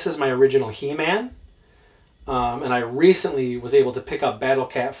original. This is my original He-Man. And I recently was able to pick up Battle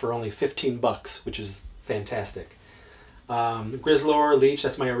Cat for only $15, which is fantastic. Grizzlor, Leech.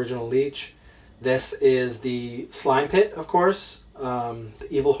 That's my original Leech. This is the Slime Pit, of course. The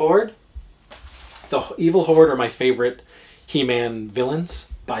Evil Horde. The Evil Horde are my favorite He-Man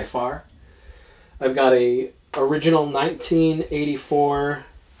villains by far. I've got a original 1984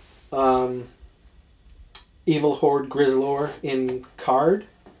 Evil Horde Grizzlor in card.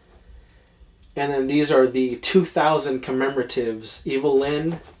 And then these are the 2000 commemoratives, Evil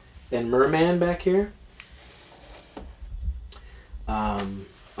Lyn and Merman back here.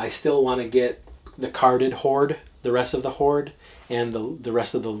 I still want to get the carded Horde, the rest of the Horde, and the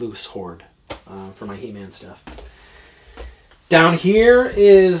rest of the loose Horde for my He-Man stuff. Down here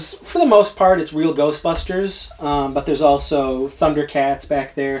is, for the most part, it's real Ghostbusters, but there's also Thundercats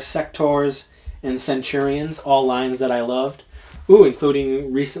back there, Sectors, and Centurions, all lines that I loved. Ooh,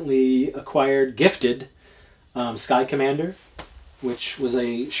 including recently acquired, gifted, Sky Commander, which was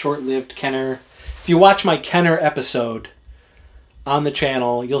a short-lived Kenner. If you watch my Kenner episode on the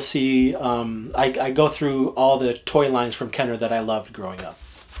channel, you'll see I go through all the toy lines from Kenner that I loved growing up.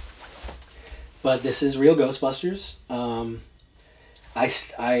 But this is real Ghostbusters. I'm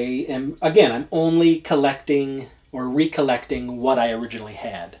only collecting or recollecting what I originally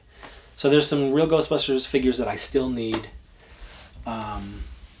had. So there's some real Ghostbusters figures that I still need.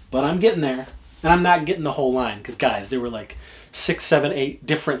 But I'm getting there. And I'm not getting the whole line. Because, guys, there were like 6, 7, 8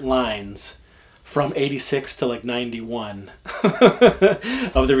 different lines from 86 to like 91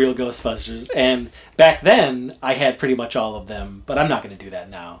 of the real Ghostbusters. And back then, I had pretty much all of them. But I'm not going to do that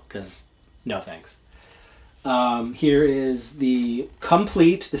now. Because, no thanks. Here is the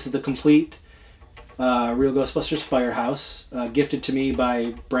complete. This is the complete Real Ghostbusters Firehouse. Gifted to me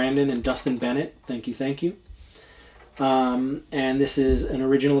by Brandon and Dustin Bennett. Thank you, thank you. And this is an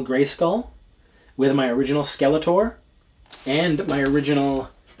original Grayskull with my original Skeletor and my original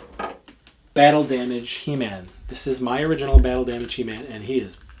Battle Damage He-Man. This is my original Battle Damage He-Man, and he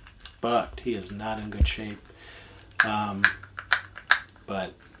is fucked. He is not in good shape.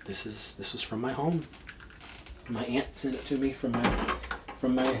 But this was from my home. My aunt sent it to me from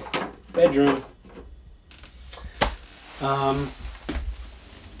my bedroom.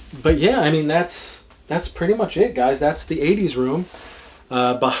 But yeah, I mean that's pretty much it, guys. That's the 80s room.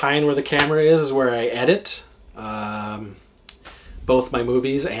 Behind where the camera is where I edit both my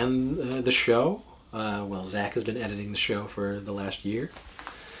movies and the show. Well, Zach has been editing the show for the last year,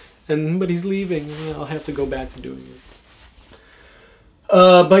 but he's leaving. I'll have to go back to doing it.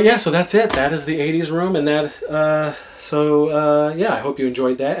 But yeah, so that's it. That is the 80s room, and that. Yeah, I hope you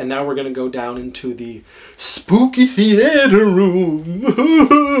enjoyed that. And now we're gonna go down into the spooky theater room.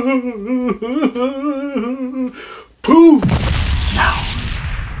 Poof! Now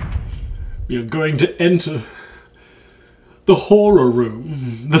we are going to enter the horror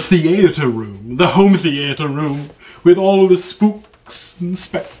room, the theater room, the home theater room, with all the spooks and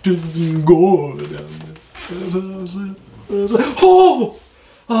specters and gore down there. Oh,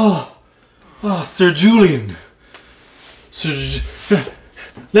 Sir Julian.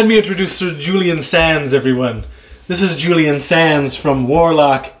 Let me introduce Sir Julian Sands, everyone. This is Julian Sands from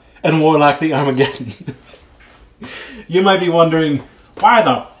Warlock and Warlock the Armageddon. You might be wondering, why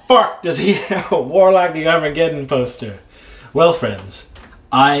the fuck does he have a Warlock the Armageddon poster? Well, friends,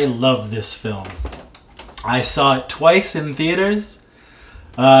 I love this film. I saw it twice in theaters.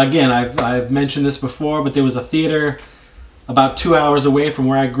 Again, I've mentioned this before, but there was a theater about 2 hours away from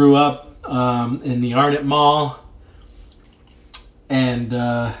where I grew up in the Arnott Mall. And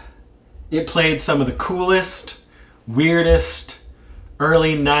it played some of the coolest, weirdest,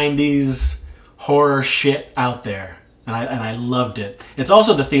 early 90s horror shit out there. And I loved it. It's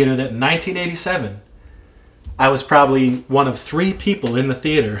also the theater that in 1987, I was probably one of 3 people in the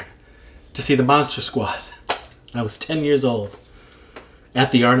theater to see the Monster Squad. I was 10 years old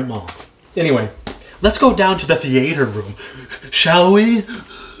at the Arnott Mall. Anyway, let's go down to the theater room, shall we?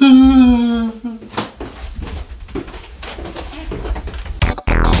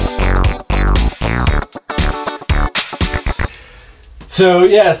 So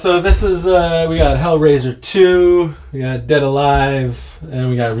yeah, so this is, we got Hellraiser 2, we got Dead Alive, and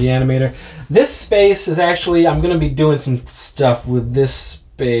we got Reanimator. This space is actually, I'm going to be doing some stuff with this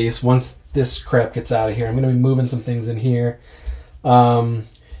space once this crap gets out of here. I'm going to be moving some things in here.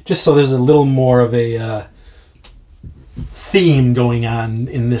 Just so there's a little more of a theme going on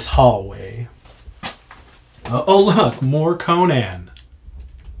in this hallway. Oh look, more Conan.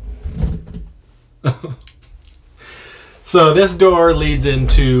 So this door leads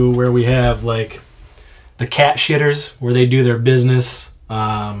into where we have like the cat shitters, where they do their business,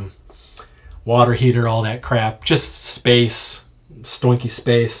 water heater, all that crap. Just space, stinky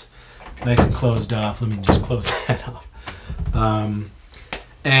space, nice and closed off. Let me just close that off.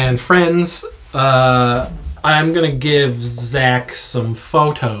 And friends, I'm gonna give Zach some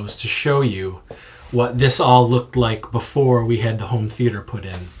photos to show you what this all looked like before we had the home theater put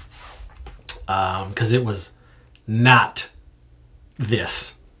in, because it was not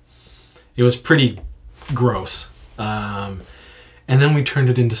this. It was pretty gross. And then we turned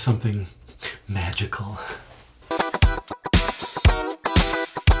it into something magical.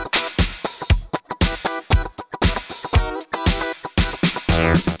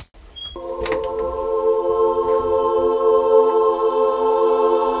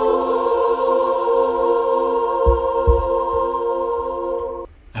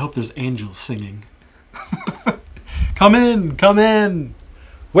 I hope there's angels singing. Come in, come in.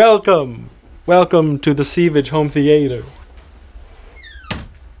 Welcome. Welcome to the Sievage Home Theater.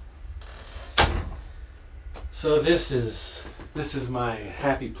 So this is my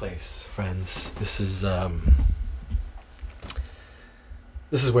happy place, friends. This is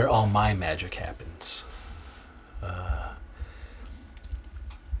where all my magic happens.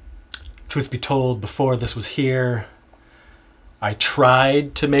 Truth be told, before this was here, I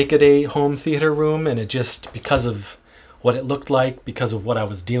tried to make it a home theater room, and it just, because of what it looked like, because of what I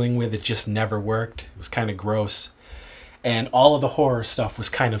was dealing with, it just never worked. It was kind of gross. and all of the horror stuff was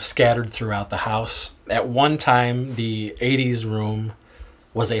kind of scattered throughout the house. At one time, the 80s room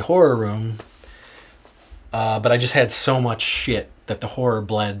was a horror room, but I just had so much shit that the horror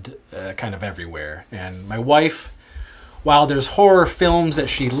bled kind of everywhere. And my wife, while there's horror films that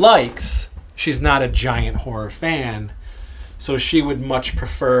she likes, she's not a giant horror fan, so she would much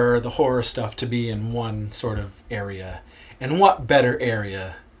prefer the horror stuff to be in one sort of area. And what better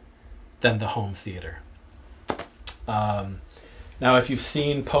area than the home theater? Now, if you've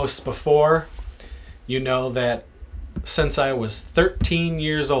seen posts before, you know that since I was 13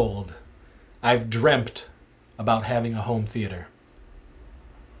 years old, I've dreamt about having a home theater.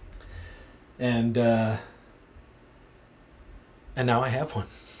 And now I have one.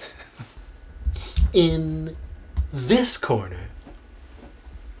 In this corner,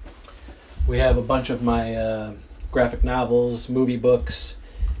 we have a bunch of my graphic novels, movie books,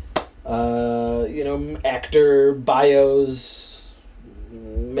 actor bios,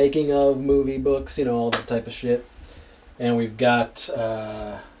 making of movie books, all that type of shit. And we've got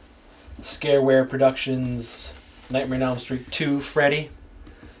Scareware Productions, Nightmare on Elm Street 2, Freddy.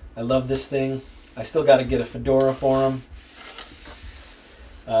 I love this thing. I still got to get a fedora for him.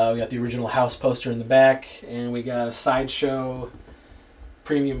 We got the original house poster in the back, and we got a Sideshow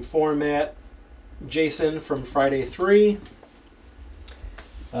premium format Jason from Friday 3.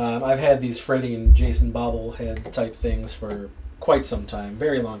 I've had these Freddy and Jason bobblehead type things for quite some time,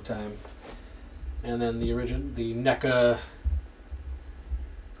 very long time. And then the NECA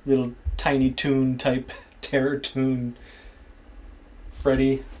little Tiny Toon type Terror Toon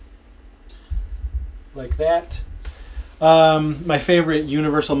Freddy, like that. My favorite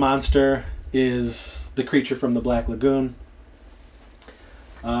Universal monster is the creature from the Black Lagoon.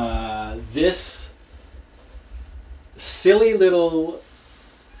 This silly little,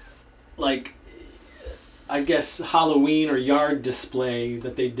 I guess, Halloween or yard display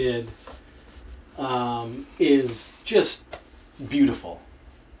that they did is just beautiful.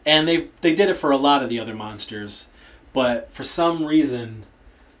 And they did it for a lot of the other monsters, but for some reason,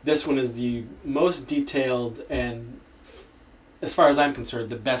 this one is the most detailed and, as far as I'm concerned,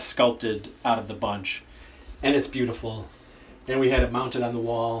 the best sculpted out of the bunch. And it's beautiful. And we had it mounted on the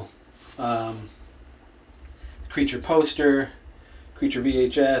wall. Creature poster, creature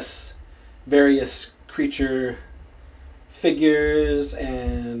VHS, various creature figures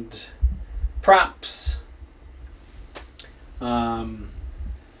and props.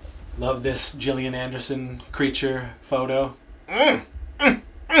 Love this Gillian Anderson creature photo. Oh.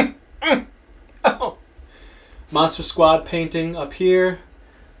 Monster Squad painting up here.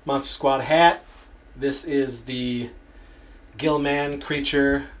 Monster Squad hat. This is the Gilman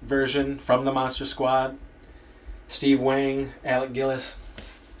creature version from the Monster Squad. Steve Wang, Alec Gillis,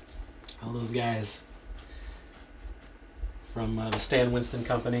 all those guys from the Stan Winston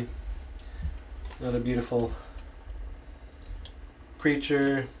Company. Another beautiful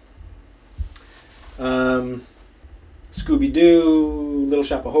creature. Scooby-Doo, Little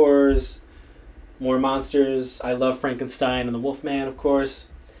Shop of Horrors, more monsters. I love Frankenstein and the Wolfman, of course.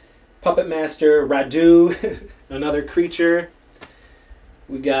 Puppet Master, Radu, another creature.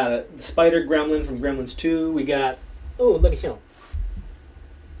 We got the Spider Gremlin from Gremlins 2. We got, oh, look at him.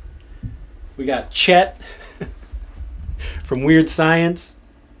 We got Chet from Weird Science.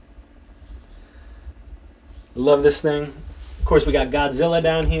 Love this thing. Of course, we got Godzilla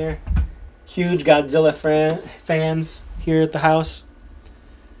down here. Huge Godzilla fans here at the house.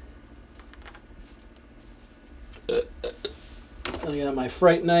 I got my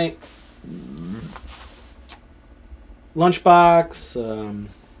Fright Night lunchbox.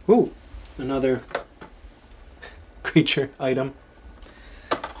 Another creature item.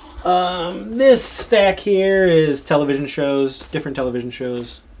 This stack here is television shows, different television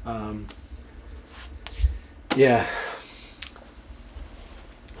shows. Yeah.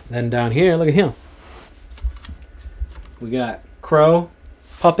 Then down here, look at him. We got Crow,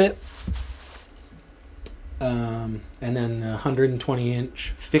 Puppet, and then the 120-inch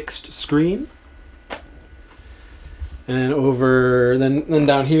fixed screen. And then then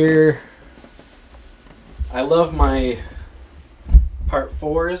down here, I love my Part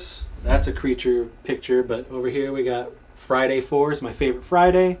 4s. That's a creature picture, but over here we got Friday 4 is my favorite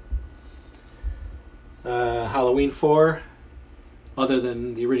Friday. Halloween 4, other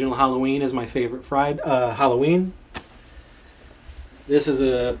than the original Halloween, is my favorite Halloween. This is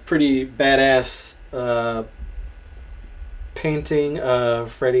a pretty badass painting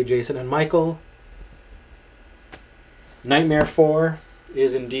of Freddy, Jason, and Michael. Nightmare 4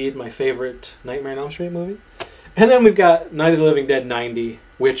 is indeed my favorite Nightmare on Elm Street movie. And then we've got Night of the Living Dead 90,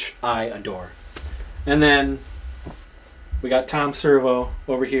 which I adore. And then We got Tom Servo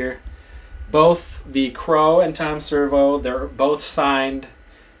over here. Both the Crow and Tom Servo, they're both signed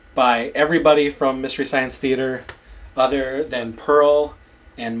by everybody from Mystery Science Theater other than Pearl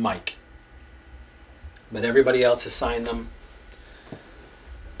and Mike. But everybody else has signed them.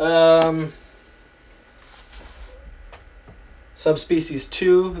 Subspecies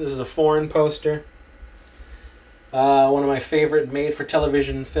 2, this is a foreign poster. One of my favorite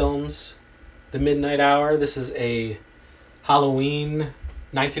made-for-television films, The Midnight Hour. This is a Halloween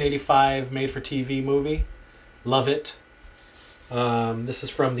 1985 made-for-TV movie. Love it. This is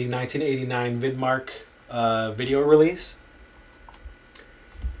from the 1989 Vidmark video release.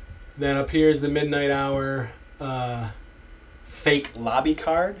 Then up here is the Midnight Hour fake lobby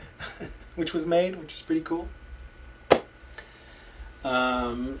card, which was made, which is pretty cool.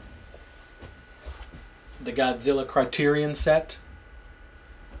 The Godzilla Criterion set.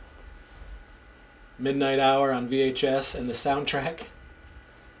 Midnight Hour on VHS and the soundtrack.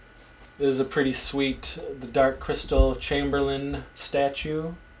 This is a pretty sweet, the Dark Crystal Chamberlain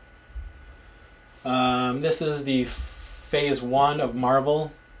statue. This is the Phase 1 of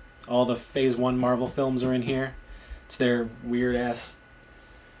Marvel. All the Phase 1 Marvel films are in here. It's their weird-ass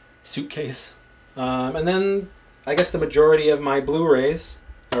suitcase. And then, I guess the majority of my Blu-rays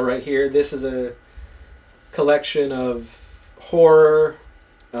are right here. This is a collection of horror,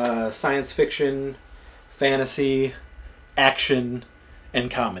 science fiction, fantasy, action,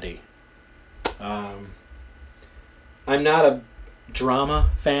 and comedy. I'm not a drama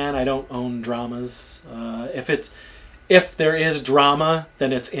fan. I don't own dramas. If there is drama,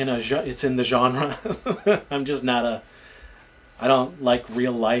 then it's in the genre. I'm just not a. I don't like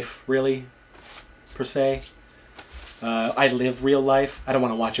real life really, per se. I live real life. I don't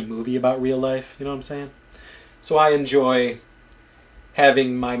want to watch a movie about real life. You know what I'm saying? So I enjoy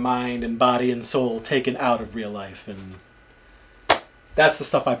having my mind and body and soul taken out of real life, and that's the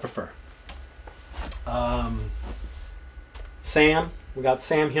stuff I prefer. Sam, we got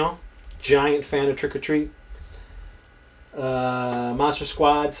Sam Hyun, giant fan of Trick or Treat. Monster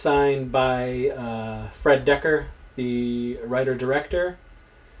Squad signed by Fred Decker, the writer-director.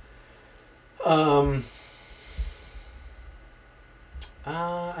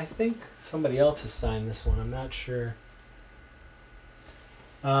 I think somebody else has signed this one. I'm not sure.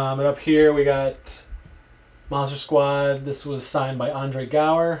 And up here we got Monster Squad. This was signed by Andre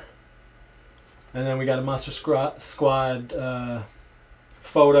Gower. And then we got a Monster Squad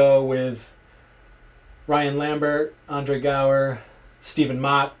photo with Ryan Lambert, Andre Gower, Stephen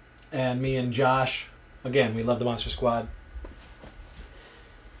Mott, and me and Josh. Again, we love the Monster Squad.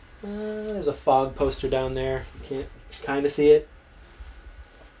 There's a fog poster down there. You can't kind of see it.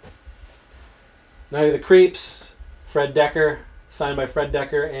 Night of the Creeps, Fred Decker, signed by Fred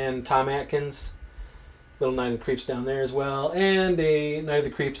Decker and Tom Atkins. Little Night of the Creeps down there as well. And a Night of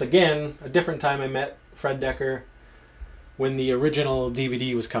the Creeps, again, a different time I met Fred Decker when the original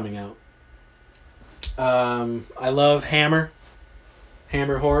DVD was coming out. I love Hammer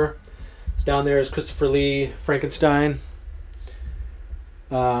Horror. It's down there is Christopher Lee Frankenstein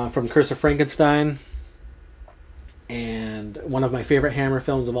from Curse of Frankenstein. And one of my favorite Hammer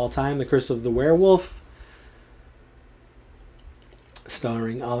films of all time, The Curse of the Werewolf,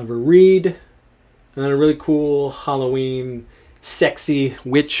 starring Oliver Reed. And then a really cool Halloween sexy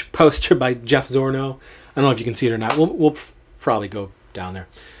witch poster by Jeff Zorno. I don't know if you can see it or not. We'll probably go down there.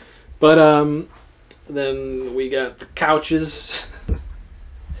 But then we got the couches.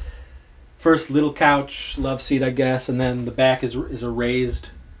 First little couch, love seat, I guess. And then the back is a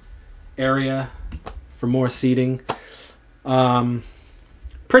raised area for more seating.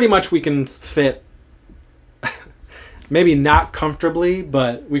 Pretty much we can fit, maybe not comfortably,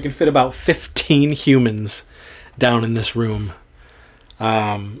 but we can fit about 15 humans down in this room.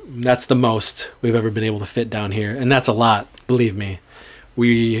 That's the most we've ever been able to fit down here. And that's a lot, believe me.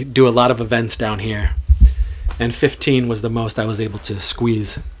 We do a lot of events down here. And 15 was the most I was able to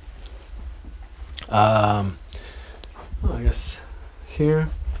squeeze. I guess here.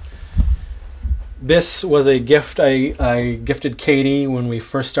 This was a gift I gifted Katie when we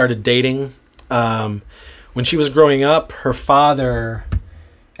first started dating. When she was growing up, her father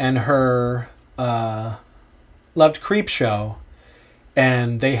and her loved Creepshow,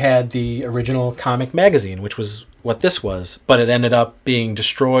 and they had the original comic magazine, which was what this was, but it ended up being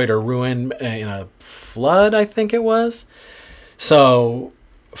destroyed or ruined in a flood, I think it was. So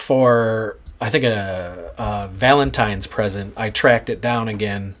for, I think, a Valentine's present, I tracked it down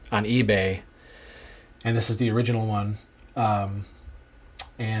again on eBay. And this is the original one.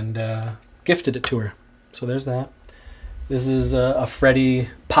 And gifted it to her. So there's that. This is a Freddy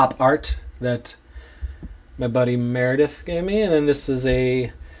pop art that my buddy Meredith gave me. And then this is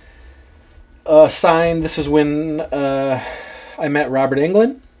a sign. This is when I met Robert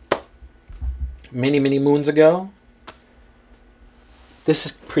Englund many, many moons ago. This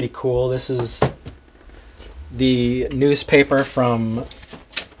is pretty cool. This is the newspaper from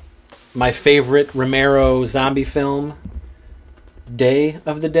my favorite Romero zombie film, Day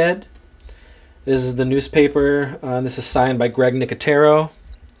of the Dead. This is the newspaper. This is signed by Greg Nicotero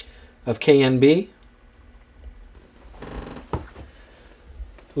of KNB,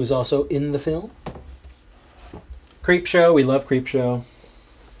 who's also in the film. Creepshow. We love Creepshow.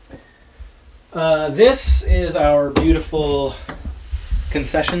 This is our beautiful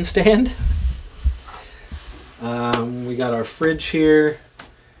concession stand. We got our fridge here,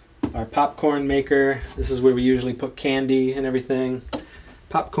 our popcorn maker. This is where we usually put candy and everything.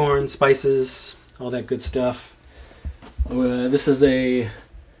 Popcorn, spices, all that good stuff. This is a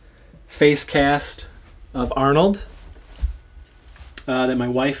face cast of Arnold that my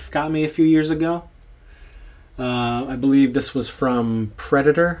wife got me a few years ago. I believe this was from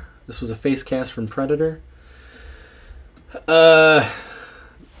Predator. This was a face cast from Predator. Love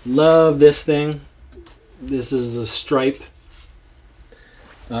this thing. This is a stripe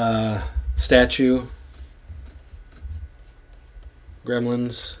statue.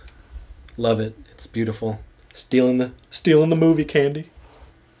 Gremlins. Love it. It's beautiful. Stealing the movie candy.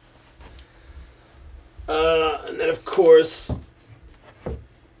 And then of course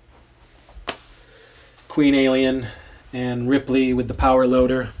Queen Alien and Ripley with the power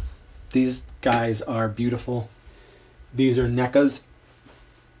loader. These guys are beautiful. These are NECAs.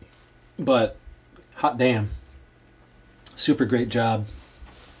 But hot damn. Super great job.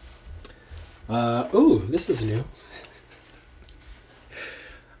 Ooh, this is new.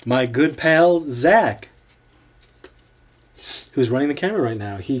 My good pal Zach, who's running the camera right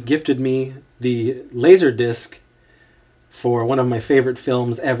now, he gifted me the laser disc for one of my favorite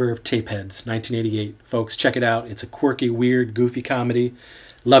films ever, Tapeheads, 1988. Folks, check it out. It's a quirky, weird, goofy comedy.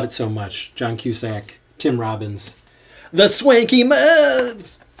 Love it so much. John Cusack, Tim Robbins, the Swanky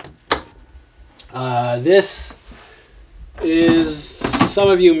Moves. This is, some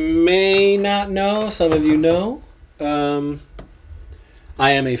of you may not know, some of you know.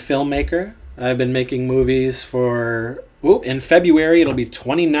 I am a filmmaker. I've been making movies for, in February it'll be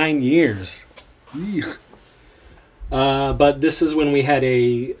 29 years. But this is when we had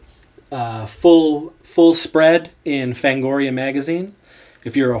a full spread in Fangoria magazine.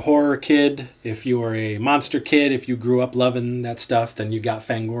 If you're a horror kid, if you're a monster kid, if you grew up loving that stuff, then you got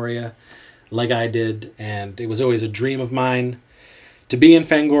Fangoria like I did. And it was always a dream of mine to be in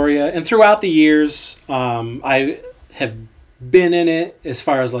Fangoria. And throughout the years, I have been in it as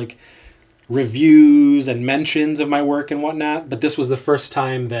far as like reviews and mentions of my work and whatnot. But this was the first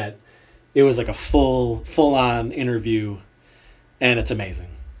time that it was like a full-on interview, and it's amazing.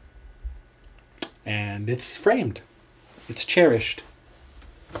 And it's framed. It's cherished.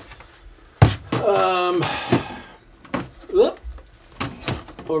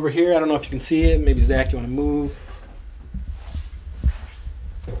 Over here, I don't know if you can see it. Maybe Zach, you want to move?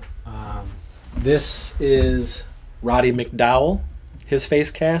 This is Roddy McDowell, his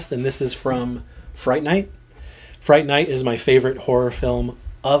face cast, and this is from Fright Night. Fright Night is my favorite horror film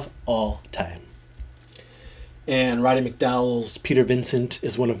of all time. And Roddy McDowell's Peter Vincent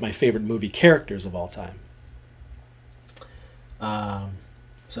is one of my favorite movie characters of all time.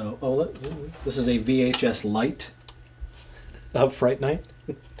 This is a VHS Lite of Fright Night.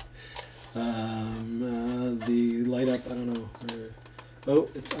 The light up, I don't know where. I don't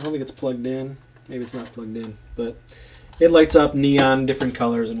think it's plugged in. Maybe it's not plugged in, but it lights up neon, different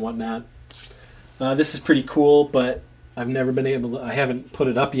colors and whatnot. This is pretty cool, but I've never been able to, I haven't put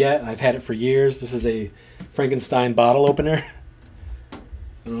it up yet. I've had it for years. This is a Frankenstein bottle opener. I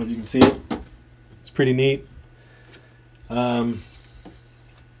don't know if you can see it. It's pretty neat. And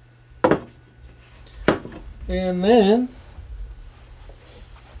then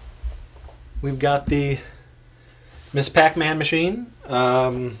we've got the Miss Pac-Man machine.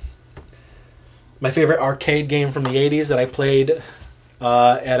 My favorite arcade game from the 80s that I played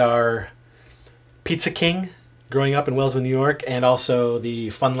at our Pizza King growing up in Wellsville, New York, and also the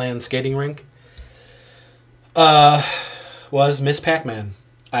Funland skating rink, was Miss Pac-Man.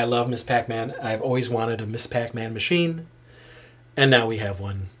 I love Miss Pac-Man. I've always wanted a Miss Pac-Man machine, and now we have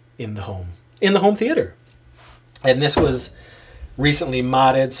one in the home theater. And this was recently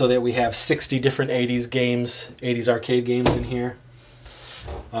modded so that we have 60 different 80s games, 80s arcade games in here,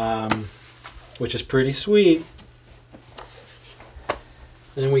 which is pretty sweet.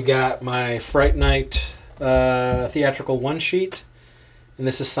 And then we got my Fright Night theatrical one sheet. And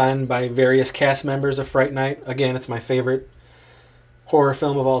this is signed by various cast members of Fright Night. Again, it's my favorite horror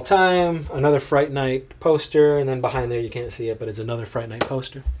film of all time. Another Fright Night poster, and then behind there you can't see it, but it's another Fright Night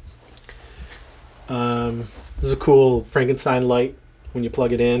poster. This is a cool Frankenstein light when you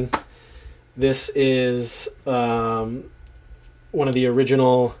plug it in. This is one of the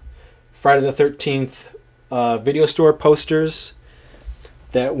original Friday the 13th video store posters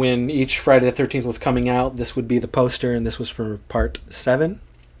that when each Friday the 13th was coming out, this would be the poster, and this was for part 7.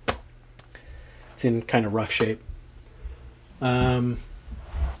 It's in kind of rough shape. A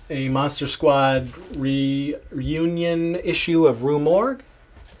Monster Squad reunion issue of Rue Morgue.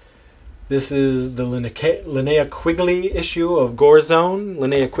 This is the Linnea Quigley issue of Gore Zone.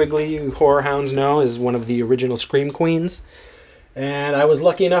 Linnea Quigley, who horror hounds know, is one of the original Scream Queens. And I was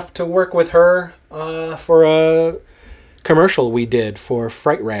lucky enough to work with her for a commercial we did for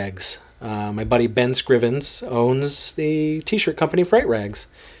Fright Rags. My buddy Ben Scrivens owns the t-shirt company Fright Rags,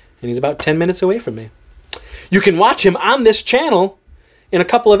 and he's about 10 minutes away from me. You can watch him on this channel in a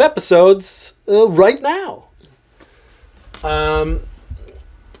couple of episodes right now.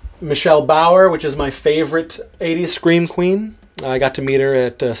 Michelle Bauer, which is my favorite 80s Scream Queen. I got to meet her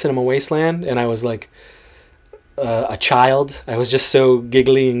at Cinema Wasteland, and I was like a child. I was just so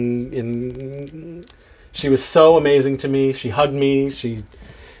giggly, and she was so amazing to me. She hugged me. She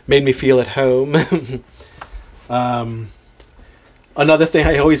made me feel at home. Another thing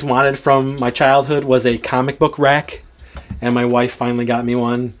I always wanted from my childhood was a comic book rack, and my wife finally got me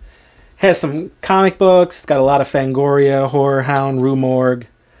one. Has some comic books. It's got a lot of Fangoria, Horror Hound, Rue Morgue.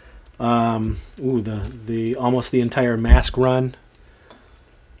 The almost the entire Mask run.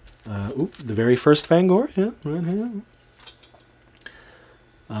 The very first Fangoria, right here.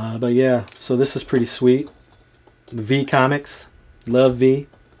 But yeah, so this is pretty sweet. The V Comics, love V.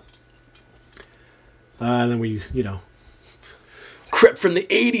 And then we, crap from the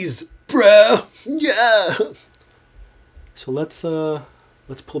 80s, bruh. Yeah. So let's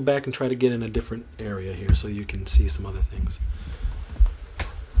pull back and try to get in a different area here so you can see some other things.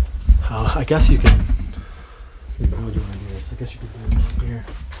 I guess you can. How would you want to do this? I guess you could do it here.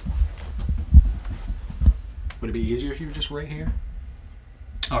 Would it be easier if you were just right here?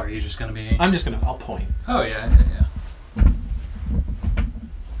 Oh, are you just gonna be? I'll point. Oh yeah.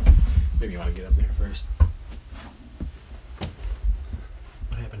 Maybe you want to get up there first.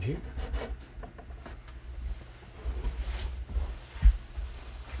 What happened here?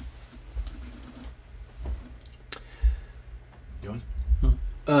 You on?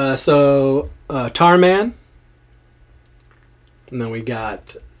 Tarman. And then we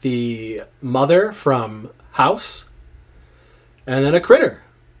got the mother from House. And then a critter.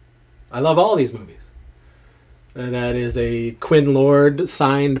 I love all these movies. And that is a Quinn Lord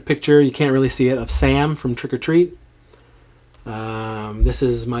signed picture. You can't really see it, of Sam from Trick or Treat. This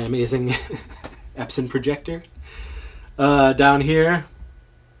is my amazing Epson projector. Down here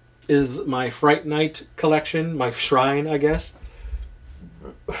is my Fright Night collection, my shrine, I guess.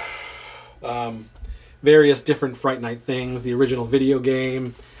 Various different Fright Night things. The original video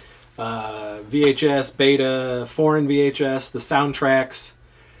game, VHS, beta, foreign VHS, the soundtracks,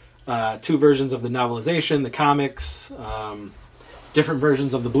 2 versions of the novelization, the comics, different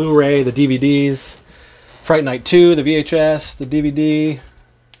versions of the Blu-ray, the DVDs, Fright Night 2, the VHS, the DVD,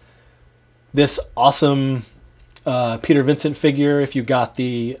 this awesome Peter Vincent figure if you got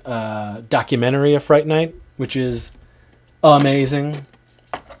the documentary of Fright Night, which is amazing.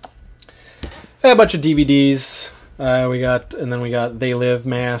 A bunch of DVDs. We got They Live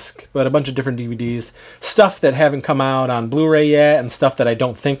Mask, but a bunch of different DVDs. Stuff that haven't come out on Blu-ray yet, and stuff that I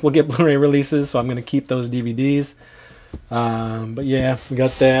don't think will get Blu-ray releases, so I'm going to keep those DVDs. But yeah, we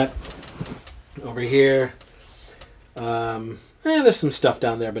got that. Over here. There's some stuff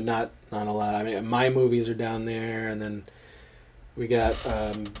down there, but not a lot. I mean, my movies are down there, and then we got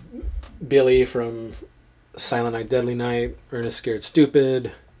Billy from Silent Night, Deadly Night, Ernest Scared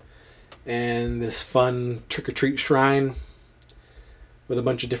Stupid, and this fun trick-or-treat shrine with a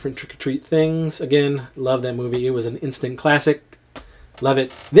bunch of different trick-or-treat things. Again, love that movie. It was an instant classic. Love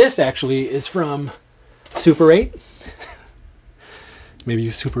it. This actually is from Super 8. Maybe you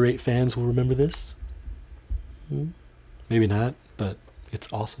Super 8 fans will remember this. Maybe not, but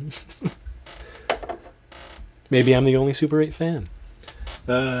it's awesome. Maybe I'm the only Super 8 fan.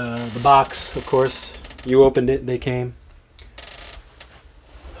 The box, of course. You opened it, they came.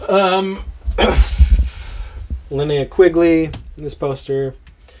 Linnea Quigley, this poster.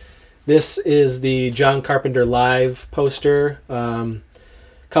 This is the John Carpenter Live poster. A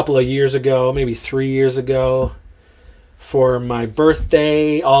couple of years ago, maybe 3 years ago, for my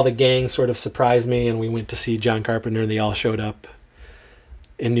birthday, all the gang sort of surprised me, and we went to see John Carpenter, and they all showed up.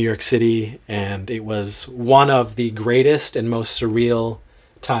 in New York City, and it was one of the greatest and most surreal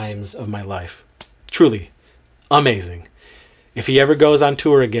times of my life. Truly amazing. If he ever goes on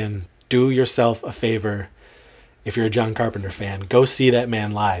tour again, do yourself a favor. If you're a John Carpenter fan, go see that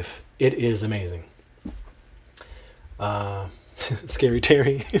man live. It is amazing. Scary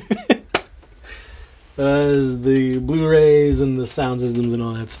Terry. The Blu-rays and the sound systems and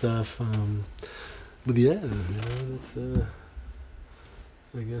all that stuff. But yeah, that's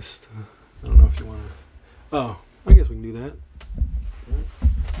I guess I don't know if you want to. Oh, I guess we can do that.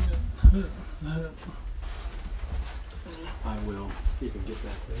 I will. You can get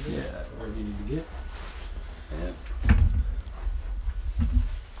back there. Yeah, wherever you need to get.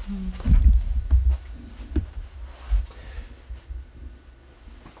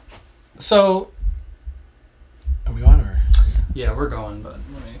 So, are we on or? Yeah, we're going, but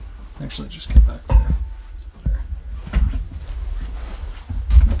let me actually just get back there. It's better.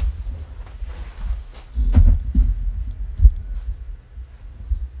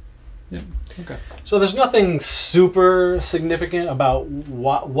 Yep. Okay. So there's nothing super significant about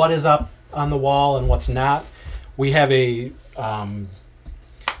what is up on the wall and what's not. We have a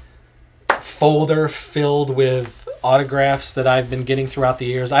folder filled with autographs that I've been getting throughout the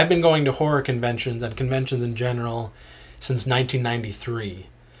years. I've been going to horror conventions and conventions in general since 1993.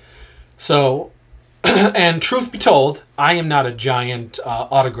 So, and truth be told, I am not a giant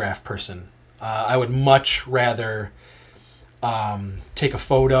autograph person. I would much rather take a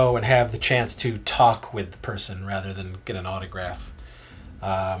photo and have the chance to talk with the person rather than get an autograph.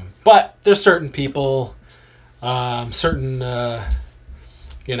 But there's certain people, certain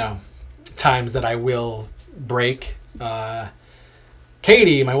times that I will break.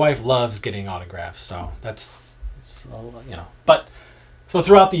 Katie, my wife, loves getting autographs, so that's But so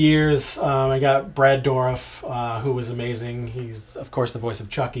throughout the years, I got Brad Dourif, who was amazing. He's of course the voice of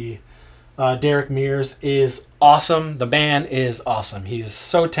Chucky. Derek Mears is awesome. The man is awesome. He's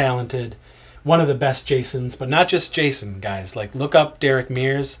so talented. One of the best Jasons, but not just Jason, guys. Like, look up Derek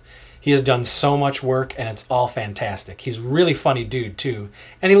Mears. He has done so much work, and it's all fantastic. He's a really funny dude, too.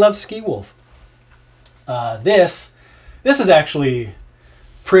 And he loves Ski Wolf. This is actually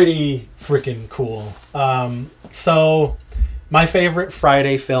pretty freaking cool. So, my favorite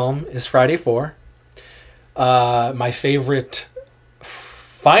Friday film is Friday 4. My favorite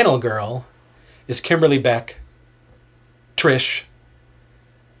final girl is Kimberly Beck, Trish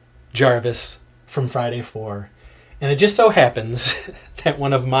Jarvis from Friday 4. And it just so happens that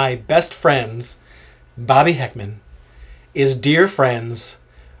one of my best friends, Bobby Heckman, is dear friends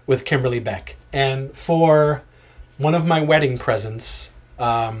with Kimberly Beck. And for one of my wedding presents,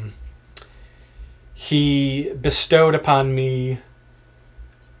 he bestowed upon me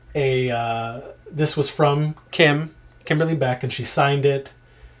this was from Kimberly Beck, and she signed it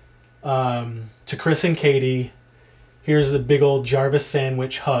to Chris and Katie. Here's a big old Jarvis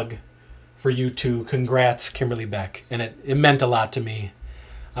sandwich hug for you two. Congrats, Kimberly Beck. And it meant a lot to me.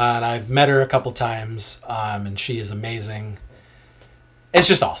 And I've met her a couple times, and she is amazing. It's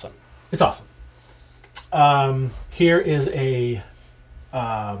just awesome. It's awesome. Here is a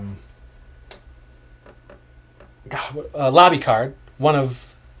lobby card. One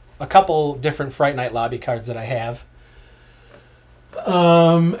of a couple different Fright Night lobby cards that I have.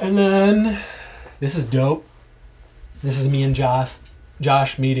 And then this is dope. This is me and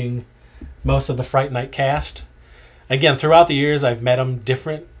Josh meeting most of the Fright Night cast. Again, throughout the years, I've met them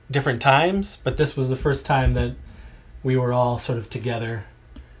different times, but this was the first time that we were all sort of together.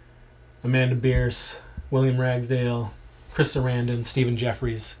 Amanda Bierce, William Ragsdale, Chris Sarandon, Stephen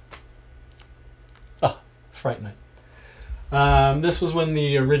Jeffries. Oh, Fright Night. This was when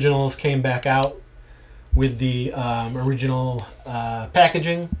the originals came back out with the original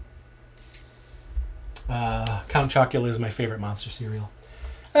packaging. Count Chocula is my favorite monster cereal.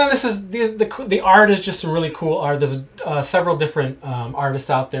 And this is the art is just some really cool art. There's several different artists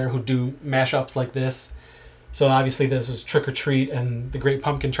out there who do mashups like this. So obviously this is Trick or Treat and the Great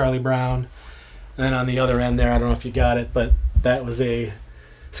Pumpkin Charlie Brown. And then on the other end there, I don't know if you got it, but that was a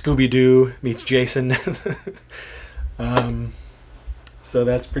Scooby-Doo meets Jason. So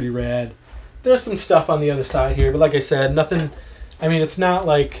that's pretty rad. There's some stuff on the other side here, but like I said, nothing. I mean, it's not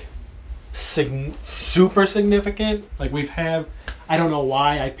like super significant. Like I don't know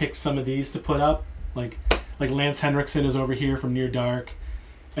why I picked some of these to put up. Like Lance Henriksen is over here from Near Dark,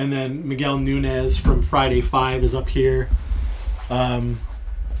 and then Miguel Nunez from Friday 5 is up here,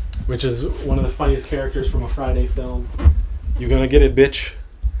 which is one of the funniest characters from a Friday film. You're gonna get it, bitch.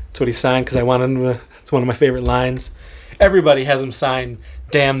 That's what he signed because I wanted him to. It's one of my favorite lines. Everybody has him sign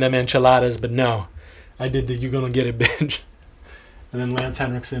 "Damn them enchiladas," but no, I did the "You gonna get it, bitch." And then Lance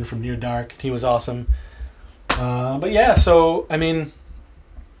Henriksen from Near Dark. He was awesome. But yeah, so, I mean,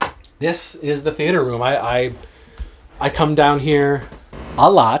 this is the theater room. I come down here a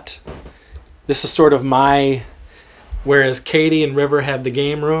lot. This is sort of my... Whereas Katie and River have the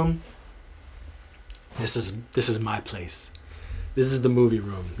game room, this is my place. This is the movie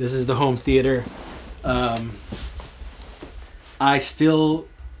room. This is the home theater. I still,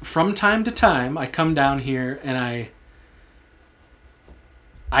 from time to time, I come down here and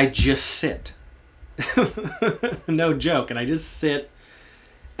I just sit. No joke. And I just sit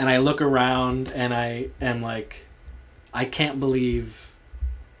and I look around and I am like, I can't believe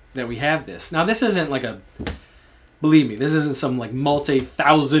that we have this. Now, this isn't like a... Believe me, this isn't some like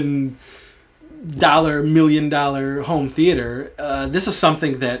multi-$1,000, $1,000,000 home theater. This is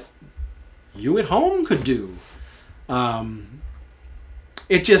something that you at home could do.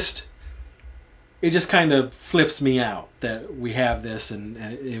 It just kind of flips me out that we have this, and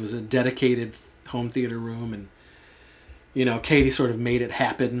it was a dedicated home theater room, and you know, Katie sort of made it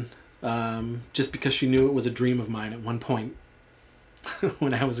happen just because she knew it was a dream of mine at one point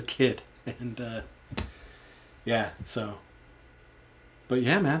when I was a kid, and. Yeah, so. But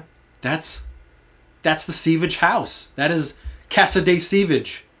yeah, man. That's the Sievage house. That is Casa de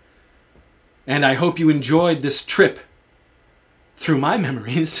Sievage. And I hope you enjoyed this trip through my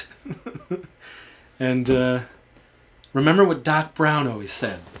memories. And remember what Doc Brown always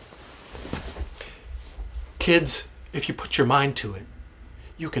said. Kids, if you put your mind to it,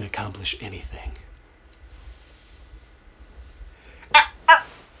 you can accomplish anything.